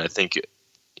little bit, and I think it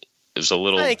was a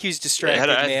little. I think he was distracted,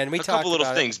 man. We talked about a couple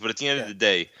little things, but at the end of the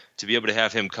day, to be able to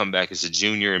have him come back as a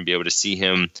junior and be able to see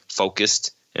him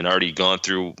focused and already gone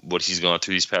through what he's gone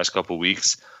through these past couple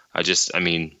weeks,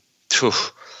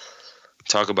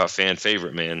 talk about fan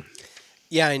favorite, man.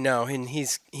 Yeah, I know, and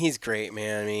he's great,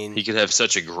 man. I mean, he could have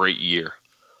such a great year.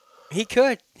 He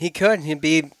could. He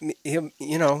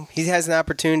has an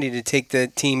opportunity to take the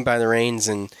team by the reins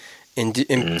and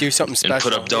do something special. And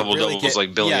put up double-doubles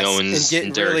like Billy Owens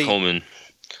and Derek Coleman.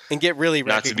 And get really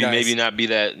recognized. Not be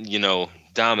that,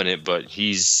 dominant, but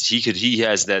he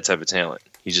has that type of talent.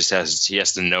 He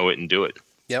has to know it and do it.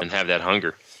 Yep. And have that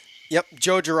hunger. Yep.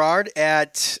 Joe Girard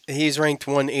he's ranked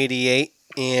 188,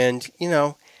 and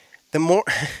the more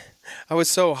I was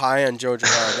so high on Joe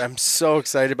Girard. I'm so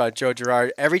excited about Joe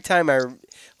Girard. Every time I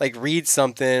read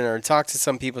something or talk to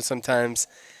some people sometimes,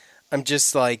 I'm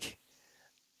just like,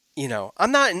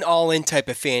 I'm not an all-in type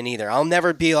of fan either. I'll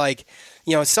never be like,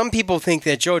 some people think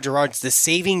that Joe Girard's the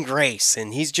saving grace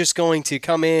and he's just going to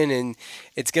come in and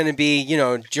it's going to be,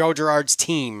 Joe Girard's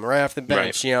team right off the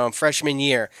bench, freshman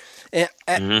year. And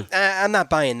I'm not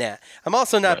buying that. I'm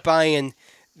also not buying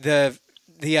the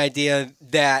idea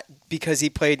that because he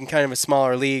played in kind of a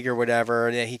smaller league or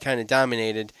whatever, that he kind of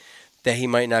dominated, that he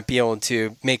might not be able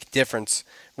to make a difference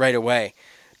right away.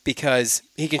 Because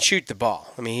he can shoot the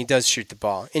ball. I mean, he does shoot the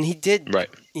ball. And he did, I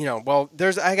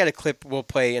got a clip we'll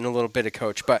play in a little bit of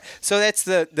Coach. But so that's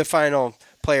the final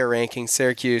player ranking.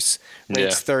 Syracuse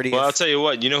ranks 30th. Well, I'll tell you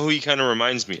what. You know who he kind of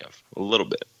reminds me of? A little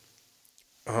bit.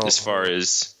 As far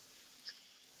as,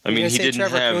 he didn't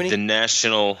Trevor have Cooney? the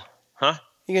national, huh?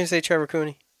 You going to say Trevor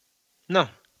Cooney? No.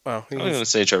 Well, I'm going to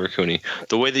say Trevor Cooney.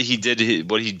 The way that he did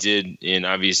what he did, and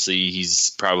obviously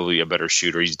he's probably a better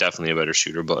shooter. He's definitely a better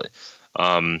shooter, but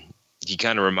he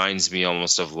kind of reminds me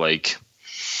almost of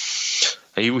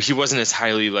he wasn't as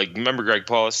highly remember Greg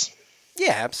Paulus?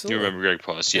 Yeah, absolutely. You remember Greg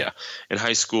Paulus? Yeah. In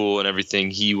high school and everything,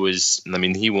 he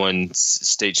won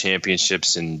state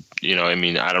championships, and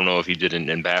I don't know if he did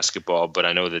in basketball, but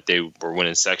I know that they were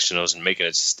winning sectionals and making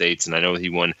it to states, and I know he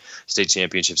won state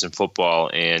championships in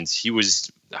football, and he was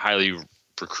highly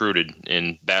recruited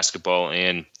in basketball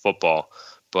and football,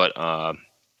 but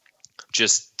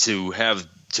just to have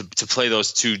to play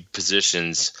those two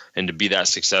positions and to be that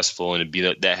successful and to be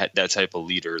that type of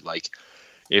leader,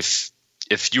 if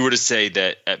you were to say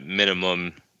that at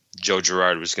minimum Joe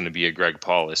Girard was going to be a Greg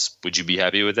Paulus, would you be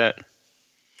happy with that?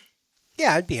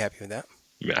 Yeah, I'd be happy with that.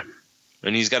 Yeah.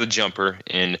 And he's got a jumper,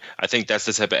 and I think that's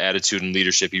the type of attitude and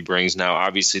leadership he brings. Now,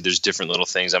 obviously, there's different little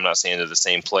things. I'm not saying they're the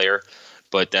same player,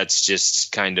 but that's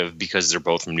just kind of because they're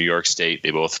both from New York State.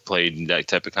 They both played in that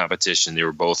type of competition. They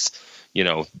were both,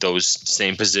 those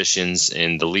same positions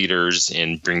and the leaders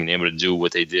and being able to do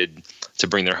what they did to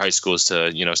bring their high schools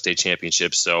to, state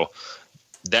championships. So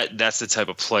that's the type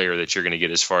of player that you're going to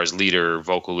get as far as leader,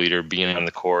 vocal leader, being on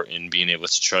the court and being able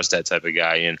to trust that type of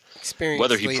guy. And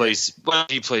whether he plays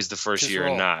the first year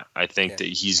or not, I think that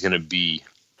he's going to be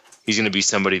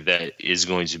somebody that is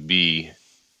going to be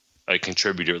a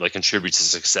contributor, contributes to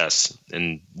success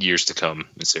in years to come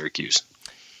in Syracuse.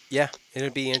 Yeah,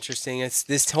 it'll be interesting.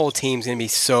 This whole team's going to be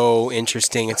so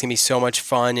interesting. It's going to be so much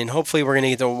fun, and hopefully we're going to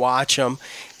get to watch them,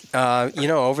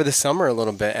 over the summer a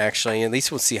little bit, actually. At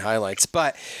least we'll see highlights.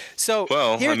 But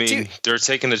they're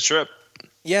taking a trip.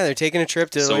 Yeah, they're taking a trip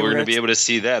to. So we're going to be able to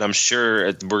see that. I'm sure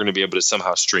we're going to be able to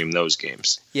somehow stream those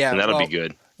games. Yeah, and that'll be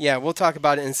good. Yeah, we'll talk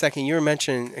about it in a second. You were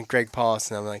mentioning Greg Paulus,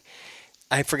 and I'm like,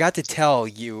 I forgot to tell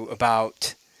you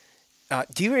about.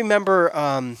 Do you remember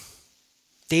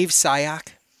Dave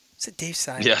Syak? Is it Dave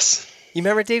Syak? Yes. You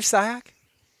remember Dave Syak?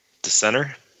 The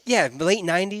center? Yeah, late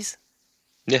 90s.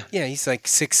 Yeah. Yeah, he's like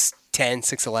 6'10",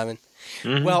 6'11".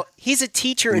 Mm-hmm. Well, he's a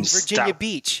teacher in Virginia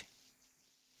Beach.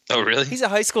 Oh, really? He's a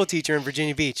high school teacher in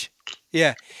Virginia Beach.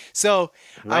 Yeah. So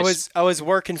Nice. I was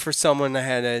working for someone. I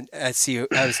had an SU.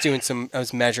 I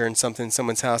was measuring something in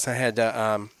someone's house. I had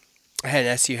an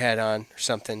SU hat on or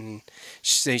something.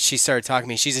 She started talking to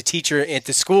me. She's a teacher at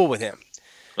the school with him.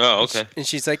 Oh, okay. And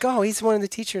she's like, "Oh, he's one of the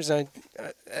teachers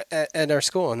at our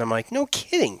school." And I'm like, "No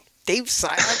kidding." Dave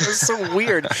Syak was so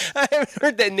weird. I haven't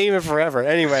heard that name in forever.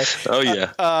 Anyway. Oh,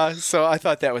 yeah. So I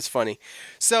thought that was funny.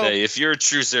 So Hey, if you're a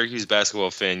true Syracuse basketball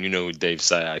fan, you know who Dave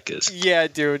Syak is. yeah,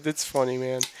 dude, that's funny,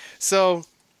 man. So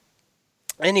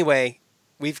anyway,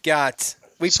 we put out.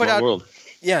 World.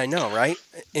 Yeah, I know, right?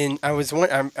 And I was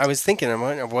thinking,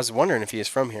 I was wondering if he is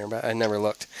from here, but I never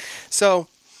looked. So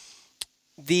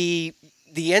the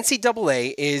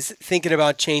NCAA is thinking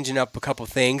about changing up a couple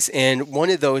things, and one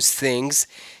of those things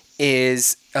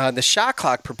is the shot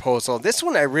clock proposal. This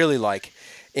one I really like,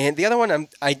 and the other one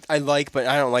I like, but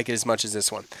I don't like it as much as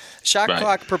this one. Shot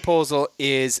clock proposal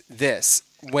is this: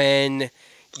 when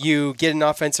you get an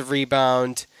offensive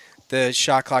rebound, the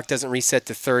shot clock doesn't reset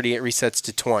to 30; it resets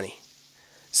to 20.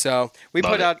 So we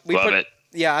Love put it. out. Love it.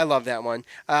 Yeah, I love that one.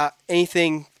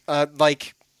 Anything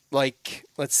like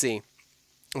let's see.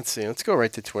 Let's go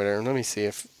right to Twitter. Let me see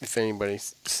if anybody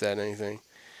said anything.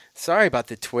 Sorry about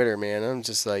the Twitter, man. I'm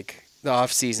just like the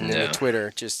Offseason and the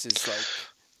Twitter just is like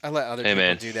I let other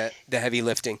people do that, the heavy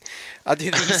lifting. I'll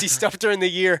do the easy stuff during the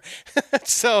year.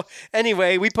 So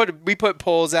anyway, we put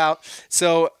polls out.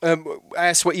 So I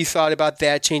asked what you thought about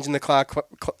that, changing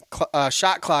the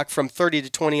shot clock from 30 to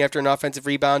 20 after an offensive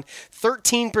rebound.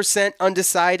 13%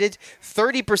 undecided,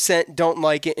 30% don't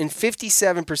like it, and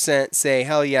 57% say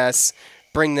hell yes,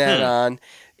 bring that on.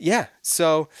 Yeah.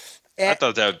 So I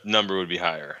thought that number would be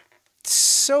higher.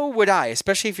 So would I,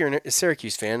 especially if you're a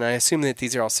Syracuse fan. I assume that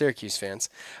these are all Syracuse fans.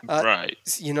 Right.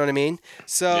 You know what I mean?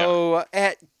 So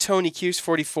at Tony Cuse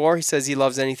 44, he says he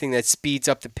loves anything that speeds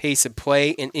up the pace of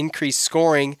play and increase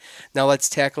scoring. Now let's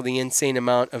tackle the insane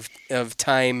amount of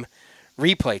time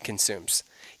replay consumes.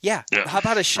 Yeah. How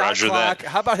about a shot clock? That.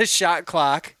 How about a shot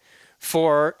clock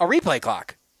for a replay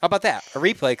clock? How about that? A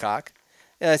replay clock.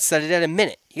 Set it at a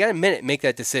minute. You got a minute to make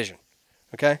that decision.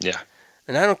 Okay? Yeah.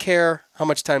 And I don't care how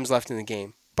much time's left in the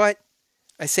game. But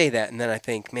I say that, and then I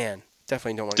think, man,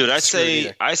 definitely don't want to get screwed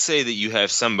either. I say that you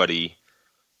have somebody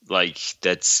like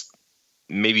that's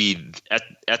maybe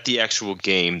at the actual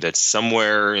game that's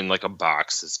somewhere in like a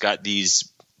box that's got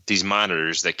these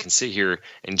monitors that can sit here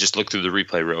and just look through the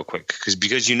replay real quick.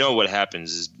 Because you know what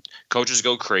happens is coaches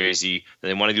go crazy and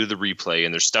they want to do the replay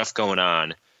and there's stuff going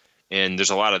on. And there's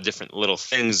a lot of different little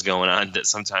things going on that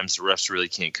sometimes the refs really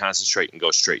can't concentrate and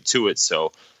go straight to it.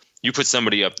 So you put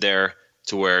somebody up there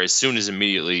to where as soon as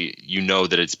immediately you know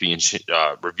that it's being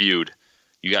reviewed,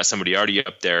 you got somebody already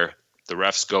up there. The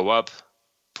refs go up,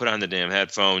 put on the damn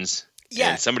headphones,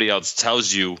 and somebody else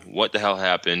tells you what the hell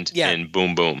happened, and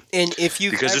boom, boom. And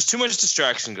because there's too much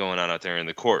distraction going on out there in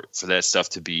the court for that stuff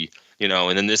to be –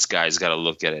 and then this guy's got to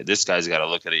look at it. This guy's got to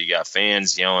look at it. You got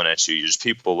fans yelling at you. There's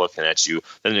people looking at you.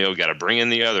 Then you got to bring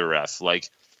in the other ref. Like,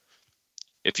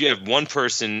 if you have one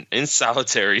person in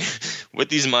solitary with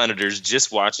these monitors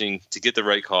just watching to get the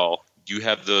right call, you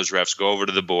have those refs go over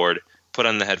to the board, put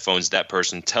on the headphones. That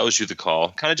person tells you the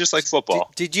call, kind of just like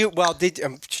football.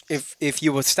 If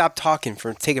you would stop talking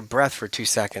take a breath for 2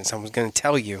 seconds, I was going to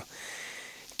tell you.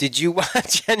 Did you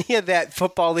watch any of that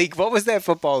football league? What was that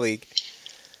football league?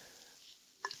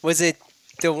 Was it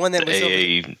the one that was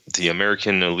the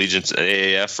American Allegiance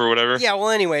AAF or whatever? Yeah,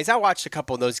 well, anyways, I watched a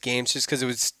couple of those games just because it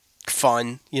was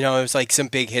fun. It was like some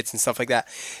big hits and stuff like that.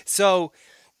 So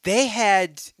they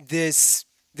had this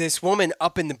woman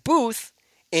up in the booth,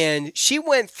 and she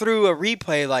went through a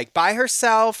replay like by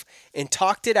herself and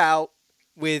talked it out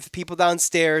with people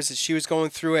downstairs as she was going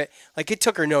through it. Like, it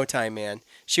took her no time, man.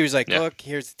 She was like, look,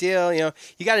 here's the deal. You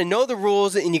got to know the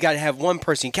rules, and you got to have one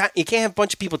person. You can't have a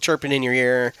bunch of people chirping in your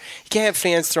ear. You can't have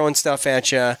fans throwing stuff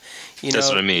at you. That's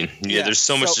what I mean. Yeah, there's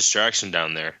so much distraction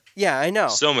down there. Yeah, I know.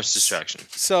 So much distraction.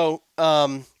 So,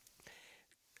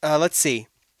 let's see.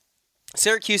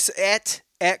 Syracuse at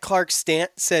Clark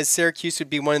Stant says Syracuse would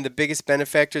be one of the biggest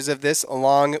benefactors of this,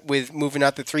 along with moving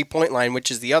out the 3-point line,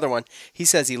 which is the other one. He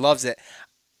says he loves it.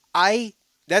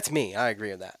 That's me. I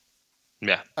agree with that.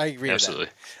 Yeah, I agree absolutely.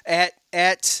 With that.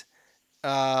 At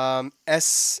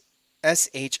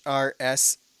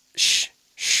SHRS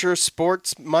Sure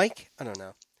Sports Mike? I don't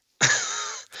know.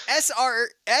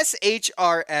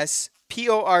 SHRS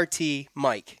PORT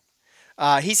Mike.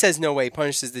 He says no way.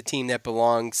 Punishes the team that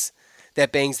bangs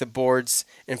the boards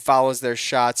and follows their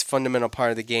shots. Fundamental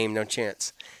part of the game. No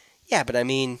chance. Yeah, but I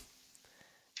mean,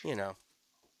 I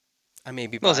may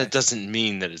be biased. Well, that doesn't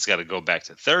mean that it's got to go back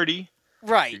to 30.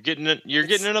 Right. You're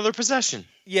getting another possession.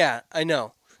 Yeah, I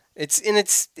know.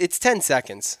 It's 10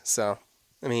 seconds. So,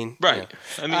 I mean. Right.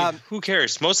 Yeah. I mean, who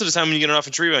cares? Most of the time when you get an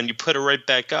offensive rebound, you put it right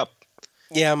back up.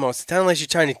 Yeah, most of the time, unless you're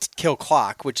trying to kill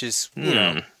clock, which is,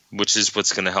 Which is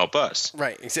what's going to help us.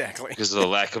 Right, exactly. Because of the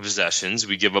lack of possessions,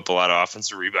 we give up a lot of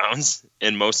offensive rebounds,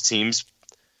 and most teams,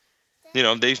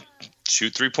 they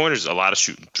shoot three-pointers, a lot of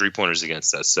shooting three-pointers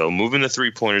against us. So moving the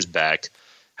three-pointers back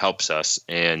helps us,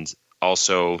 and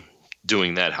also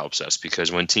doing that helps us,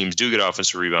 because when teams do get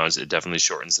offensive rebounds, it definitely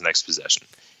shortens the next possession.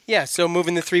 Yeah, so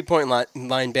moving the three-point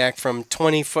line back from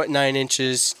 20 foot 9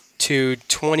 inches to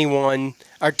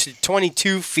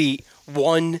 22 feet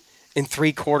 1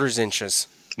 3/4 inches.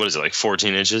 What is it, like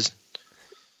 14 inches?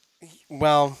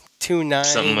 Well, 2.9.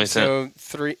 Something like so that.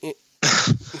 3.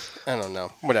 I don't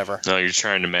know. Whatever. No, you're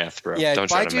trying to math, bro. Yeah.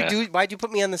 Don't why'd you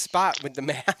put me on the spot with the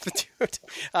math, dude?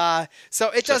 So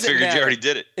it doesn't matter. I figured you already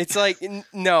did it. It's like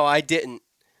no, I didn't.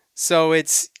 So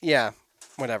it's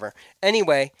whatever.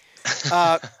 Anyway,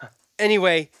 that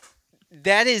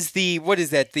is the what is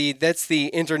that? That's the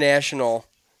international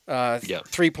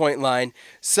 3-point line.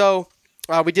 So.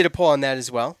 We did a poll on that as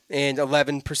well, and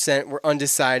 11% were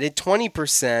undecided,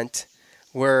 20%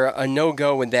 were a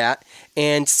no-go with that,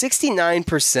 and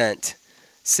 69%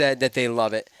 said that they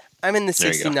love it. I'm in the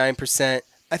 69%.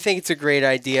 I think it's a great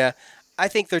idea. I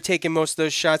think they're taking most of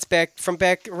those shots back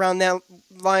around that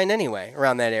line anyway,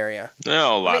 around that area.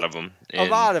 No, a lot of them. A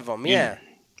lot of them, yeah.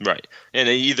 Right. And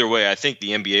either way, I think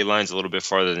the NBA line's a little bit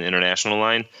farther than the international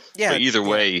line. Yeah. But either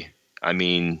way, I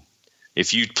mean,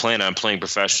 if you plan on playing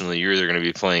professionally, you're either going to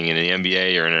be playing in the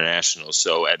NBA or international.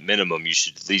 So at minimum, you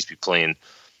should at least be playing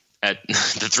at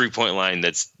the three-point line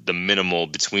that's the minimal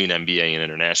between NBA and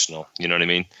international. You know what I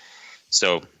mean?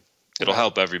 So it'll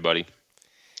help everybody.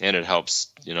 And it helps,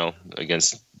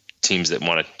 against teams that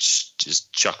want to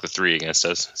just chuck the three against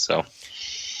us. So.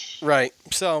 Right.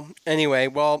 So anyway,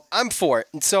 well, I'm for it.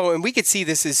 And we could see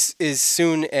this as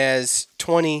soon as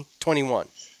 2021.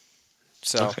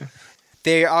 So. Okay.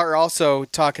 They are also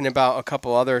talking about a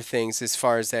couple other things as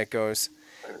far as that goes,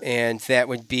 and that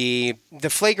would be the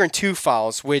flagrant 2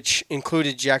 fouls, which include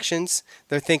ejections.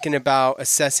 They're thinking about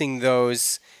assessing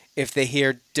those if they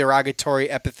hear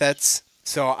derogatory epithets.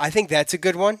 So I think that's a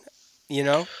good one,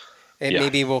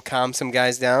 maybe will calm some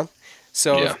guys down.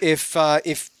 So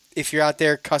if you're out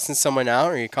there cussing someone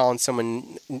out or you're calling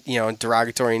someone,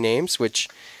 derogatory names, which,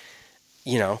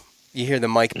 you hear the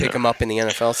mic pick them up in the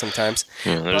NFL sometimes.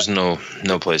 Yeah, there's no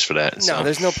place for that. No,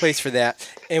 there's no place for that.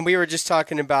 And we were just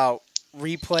talking about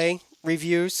replay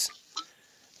reviews.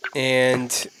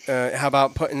 And how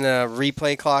about putting a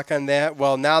replay clock on that?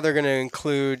 Well, now they're going to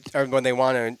include, or what they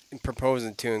want to propose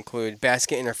it to include,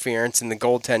 basket interference and the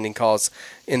goaltending calls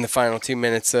in the final 2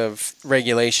 minutes of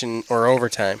regulation or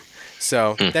overtime.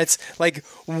 So that's like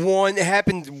one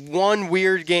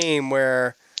weird game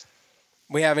where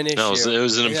we have an issue. No, it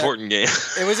was an important game.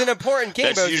 It was an important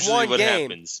game, but it was one game. That's usually what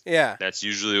happens. Yeah. That's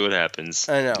usually what happens.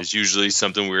 I know. It's usually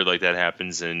something weird like that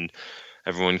happens, and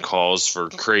everyone calls for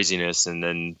craziness, and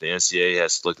then the NCAA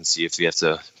has to look and see if we have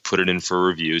to put it in for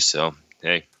review. So,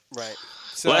 hey. Right.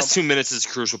 So, the last 2 minutes is a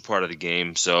crucial part of the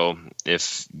game. So,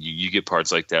 if you get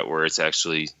parts like that where it's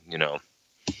actually,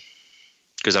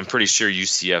 because I'm pretty sure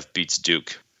UCF beats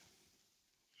Duke.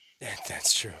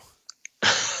 That's true.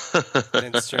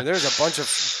 That's true. There's a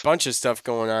bunch of stuff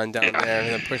going on down there, and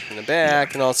they're pushing the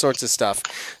back and all sorts of stuff.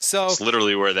 So it's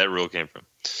literally where that rule came from.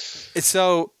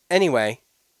 So anyway,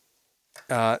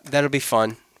 that'll be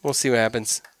fun. We'll see what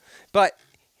happens. But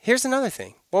here's another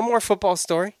thing. One more football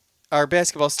story, or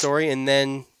basketball story, and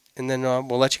then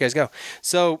we'll let you guys go.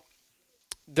 So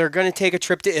they're going to take a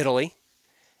trip to Italy,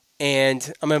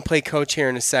 and I'm going to play coach here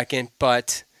in a second,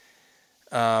 but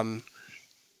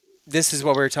this is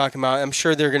what we were talking about. I'm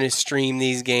sure they're going to stream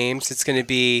these games. It's going to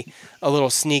be a little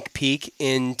sneak peek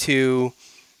into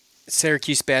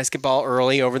Syracuse basketball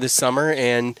early over the summer.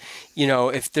 And,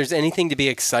 if there's anything to be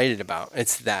excited about,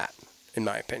 it's that, in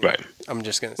my opinion. Right. I'm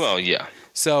just going to say. Well, yeah.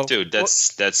 So, dude,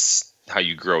 that's how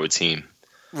you grow a team.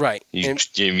 Right.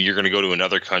 You're going to go to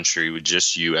another country with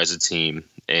just you as a team,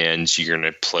 and you're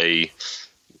going to play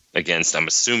against, I'm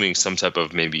assuming, some type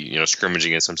of maybe, scrimmage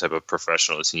against some type of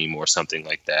professional team or something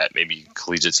like that. Maybe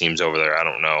collegiate teams over there. I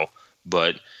don't know.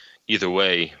 But either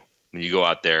way, when you go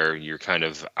out there, you're kind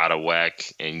of out of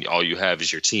whack, and all you have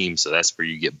is your team. So that's where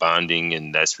you get bonding,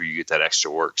 and that's where you get that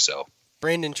extra work. So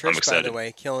Brandon Trish, by the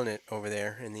way, killing it over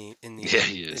there in the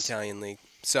Italian league.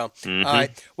 So,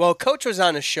 well, Coach was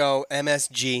on a show,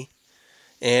 MSG.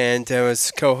 And it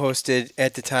was co-hosted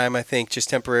at the time, I think, just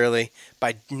temporarily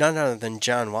by none other than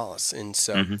John Wallace. And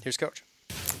so here's Coach.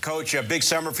 Coach, a big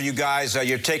summer for you guys.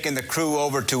 You're taking the crew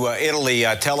over to Italy.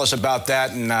 Tell us about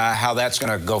that and how that's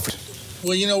going to go for you.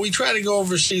 Well, we try to go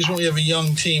overseas when we have a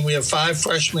young team. We have 5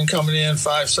 freshmen coming in,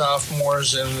 5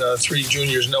 sophomores, and 3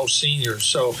 juniors, no seniors.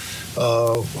 So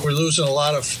we're losing a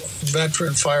lot of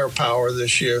veteran firepower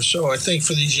this year. So I think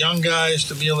for these young guys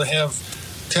to be able to have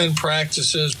 10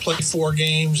 practices, play 4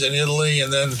 games in Italy,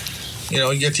 and then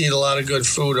you get to eat a lot of good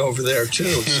food over there, too.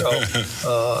 So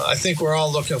I think we're all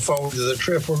looking forward to the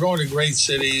trip. We're going to great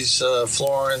cities,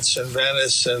 Florence and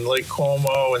Venice and Lake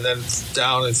Como, and then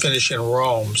down and finish in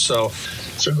Rome. So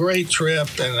it's a great trip,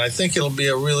 and I think it'll be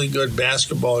a really good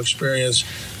basketball experience.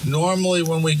 Normally,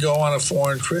 when we go on a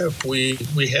foreign trip, we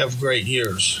have great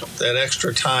years. That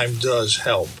extra time does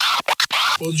help.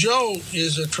 Well, Joe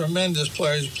is a tremendous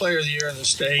player. He's player of the year in the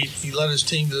state. He led his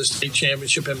team to the state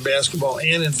championship in basketball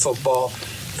and in football.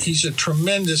 He's a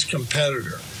tremendous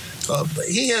competitor. But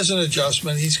he has an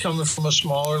adjustment. He's coming from a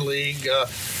smaller league,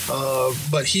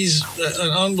 but he's an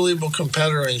unbelievable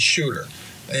competitor and shooter.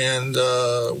 And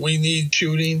we need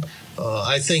shooting.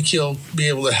 I think he'll be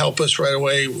able to help us right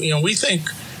away. We think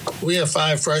we have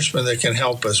 5 freshmen that can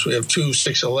help us. We have 2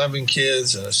 6'11"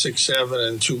 kids and a 6'7"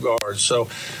 and 2 guards. So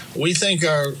we think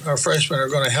our freshmen are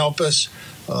going to help us.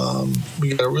 We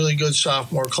got a really good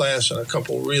sophomore class and a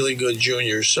couple really good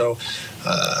juniors. So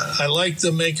I like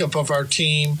the makeup of our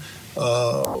team.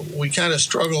 We kind of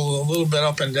struggled a little bit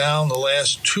up and down the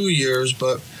last 2 years,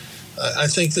 but I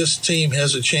think this team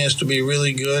has a chance to be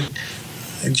really good.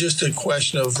 And just a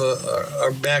question of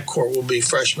our backcourt will be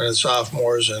freshmen and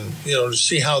sophomores, and to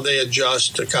see how they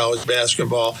adjust to college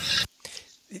basketball.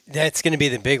 That's going to be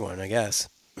the big one, I guess.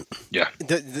 Yeah.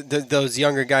 Those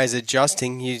younger guys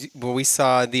adjusting. We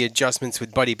saw the adjustments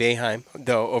with Buddy Boeheim,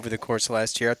 though, over the course of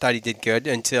last year. I thought he did good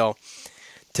until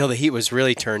the heat was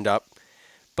really turned up.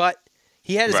 But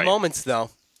he had his moments, though.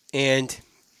 And,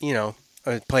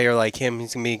 a player like him,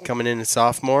 he's going to be coming in a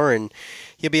sophomore, and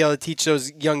he'll be able to teach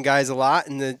those young guys a lot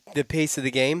in the pace of the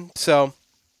game. So,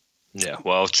 yeah,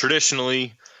 well,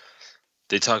 traditionally,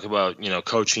 they talk about,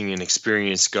 coaching and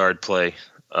experienced guard play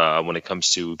when it comes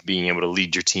to being able to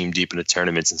lead your team deep into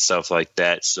tournaments and stuff like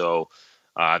that. So,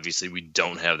 obviously, we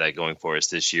don't have that going for us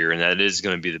this year, and that is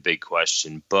going to be the big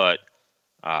question. But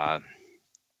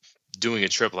doing a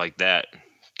trip like that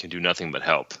can do nothing but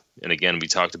help. And again, we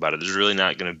talked about it. There's really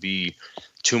not going to be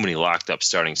too many locked up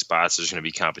starting spots. There's going to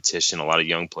be competition, a lot of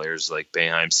young players, like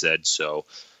Boeheim said. So,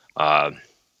 at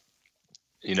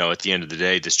the end of the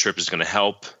day, this trip is going to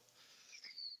help.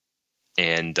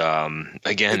 And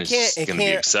again, it's going to be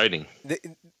exciting.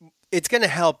 It's going to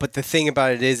help, but the thing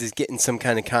about it is getting some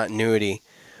kind of continuity.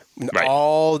 Right.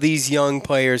 All these young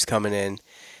players coming in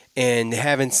and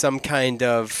having some kind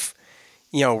of,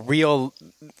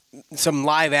 some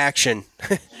live action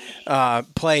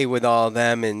play with all of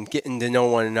them and getting to know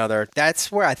one another. That's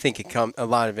where I think a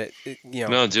lot of it,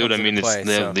 No, dude,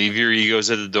 it's leave your egos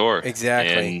at the door.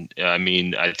 Exactly.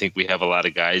 And I think we have a lot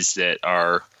of guys that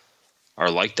are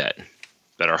like that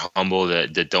are humble,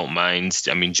 that don't mind.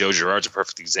 Joe Girard's a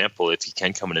perfect example if he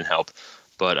can come in and help.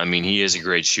 But, he is a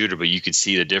great shooter, but you could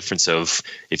see the difference of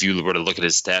if you were to look at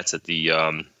his stats at the,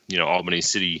 Albany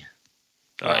City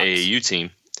AAU team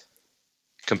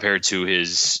compared to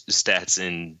his stats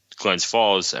in Glens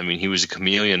Falls. He was a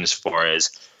chameleon as far as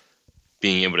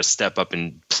being able to step up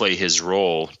and play his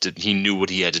role. He knew what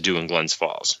he had to do in Glens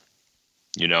Falls,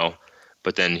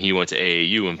 but then he went to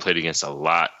AAU and played against a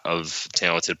lot of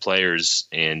talented players,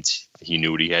 and he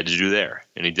knew what he had to do there,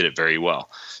 and he did it very well.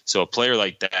 So a player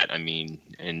like that, Buddy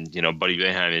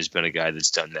Boeheim has been a guy that's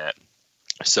done that.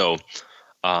 So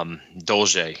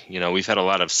Dolce, we've had a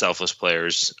lot of selfless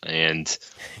players, and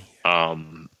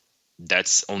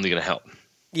that's only going to help.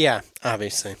 Yeah,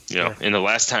 obviously. And the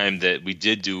last time that we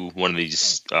did do one of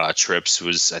these trips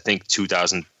was, I think,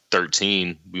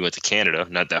 2013. We went to Canada,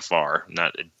 not that far.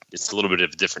 It's a little bit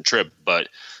of a different trip, but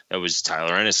that was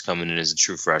Tyler Ennis coming in as a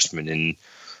true freshman, and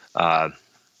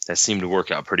that seemed to work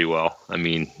out pretty well.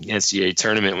 The NCAA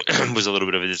tournament was a little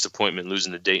bit of a disappointment,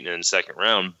 losing to Dayton in the second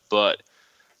round, but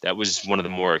that was one of the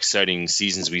more exciting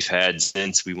seasons we've had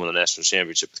since we won the national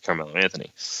championship with Carmelo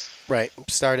Anthony. Right.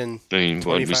 Starting. We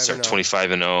start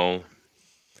 25-0,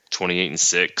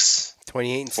 28-6,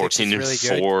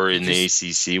 14-4 in the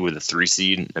ACC with a 3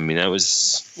 seed. That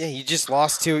was. Yeah, you just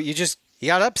lost to. You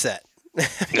got upset.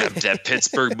 that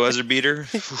Pittsburgh buzzer beater.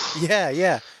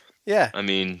 Yeah.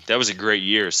 That was a great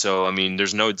year. So,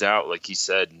 there's no doubt, like he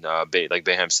said, like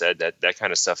Boeheim said, that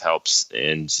kind of stuff helps.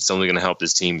 And it's only going to help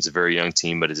this team. It's a very young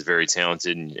team, but it's very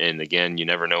talented. And again, you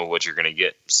never know what you're going to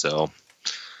get. So.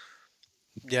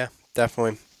 Yeah,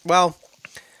 definitely. Well,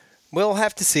 we'll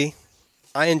have to see.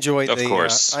 I enjoy Of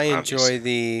course, I enjoy obviously.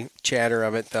 the chatter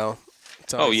of it, though.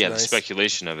 Oh, yeah, nice. the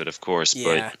speculation of it, of course.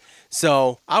 Yeah. But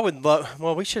So I would love.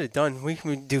 Well, we should have done. We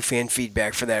can do fan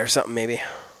feedback for that or something, maybe.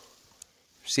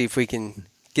 See if we can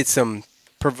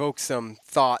provoke some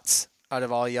thoughts out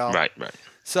of all y'all. Right.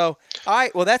 So, all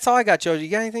right. Well, that's all I got, Joe. You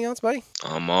got anything else, buddy?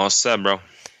 I'm all set, bro.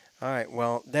 All right.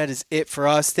 Well, that is it for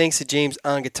us. Thanks to James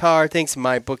on guitar. Thanks to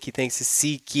MyBookie. Thanks to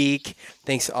SeatGeek.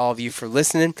 Thanks to all of you for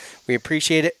listening. We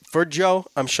appreciate it. For Joe,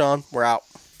 I'm Sean. We're out.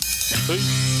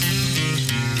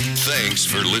 Thanks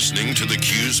for listening to the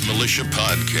Q's Militia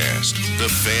Podcast, the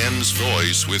fan's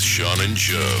voice with Sean and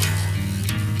Joe.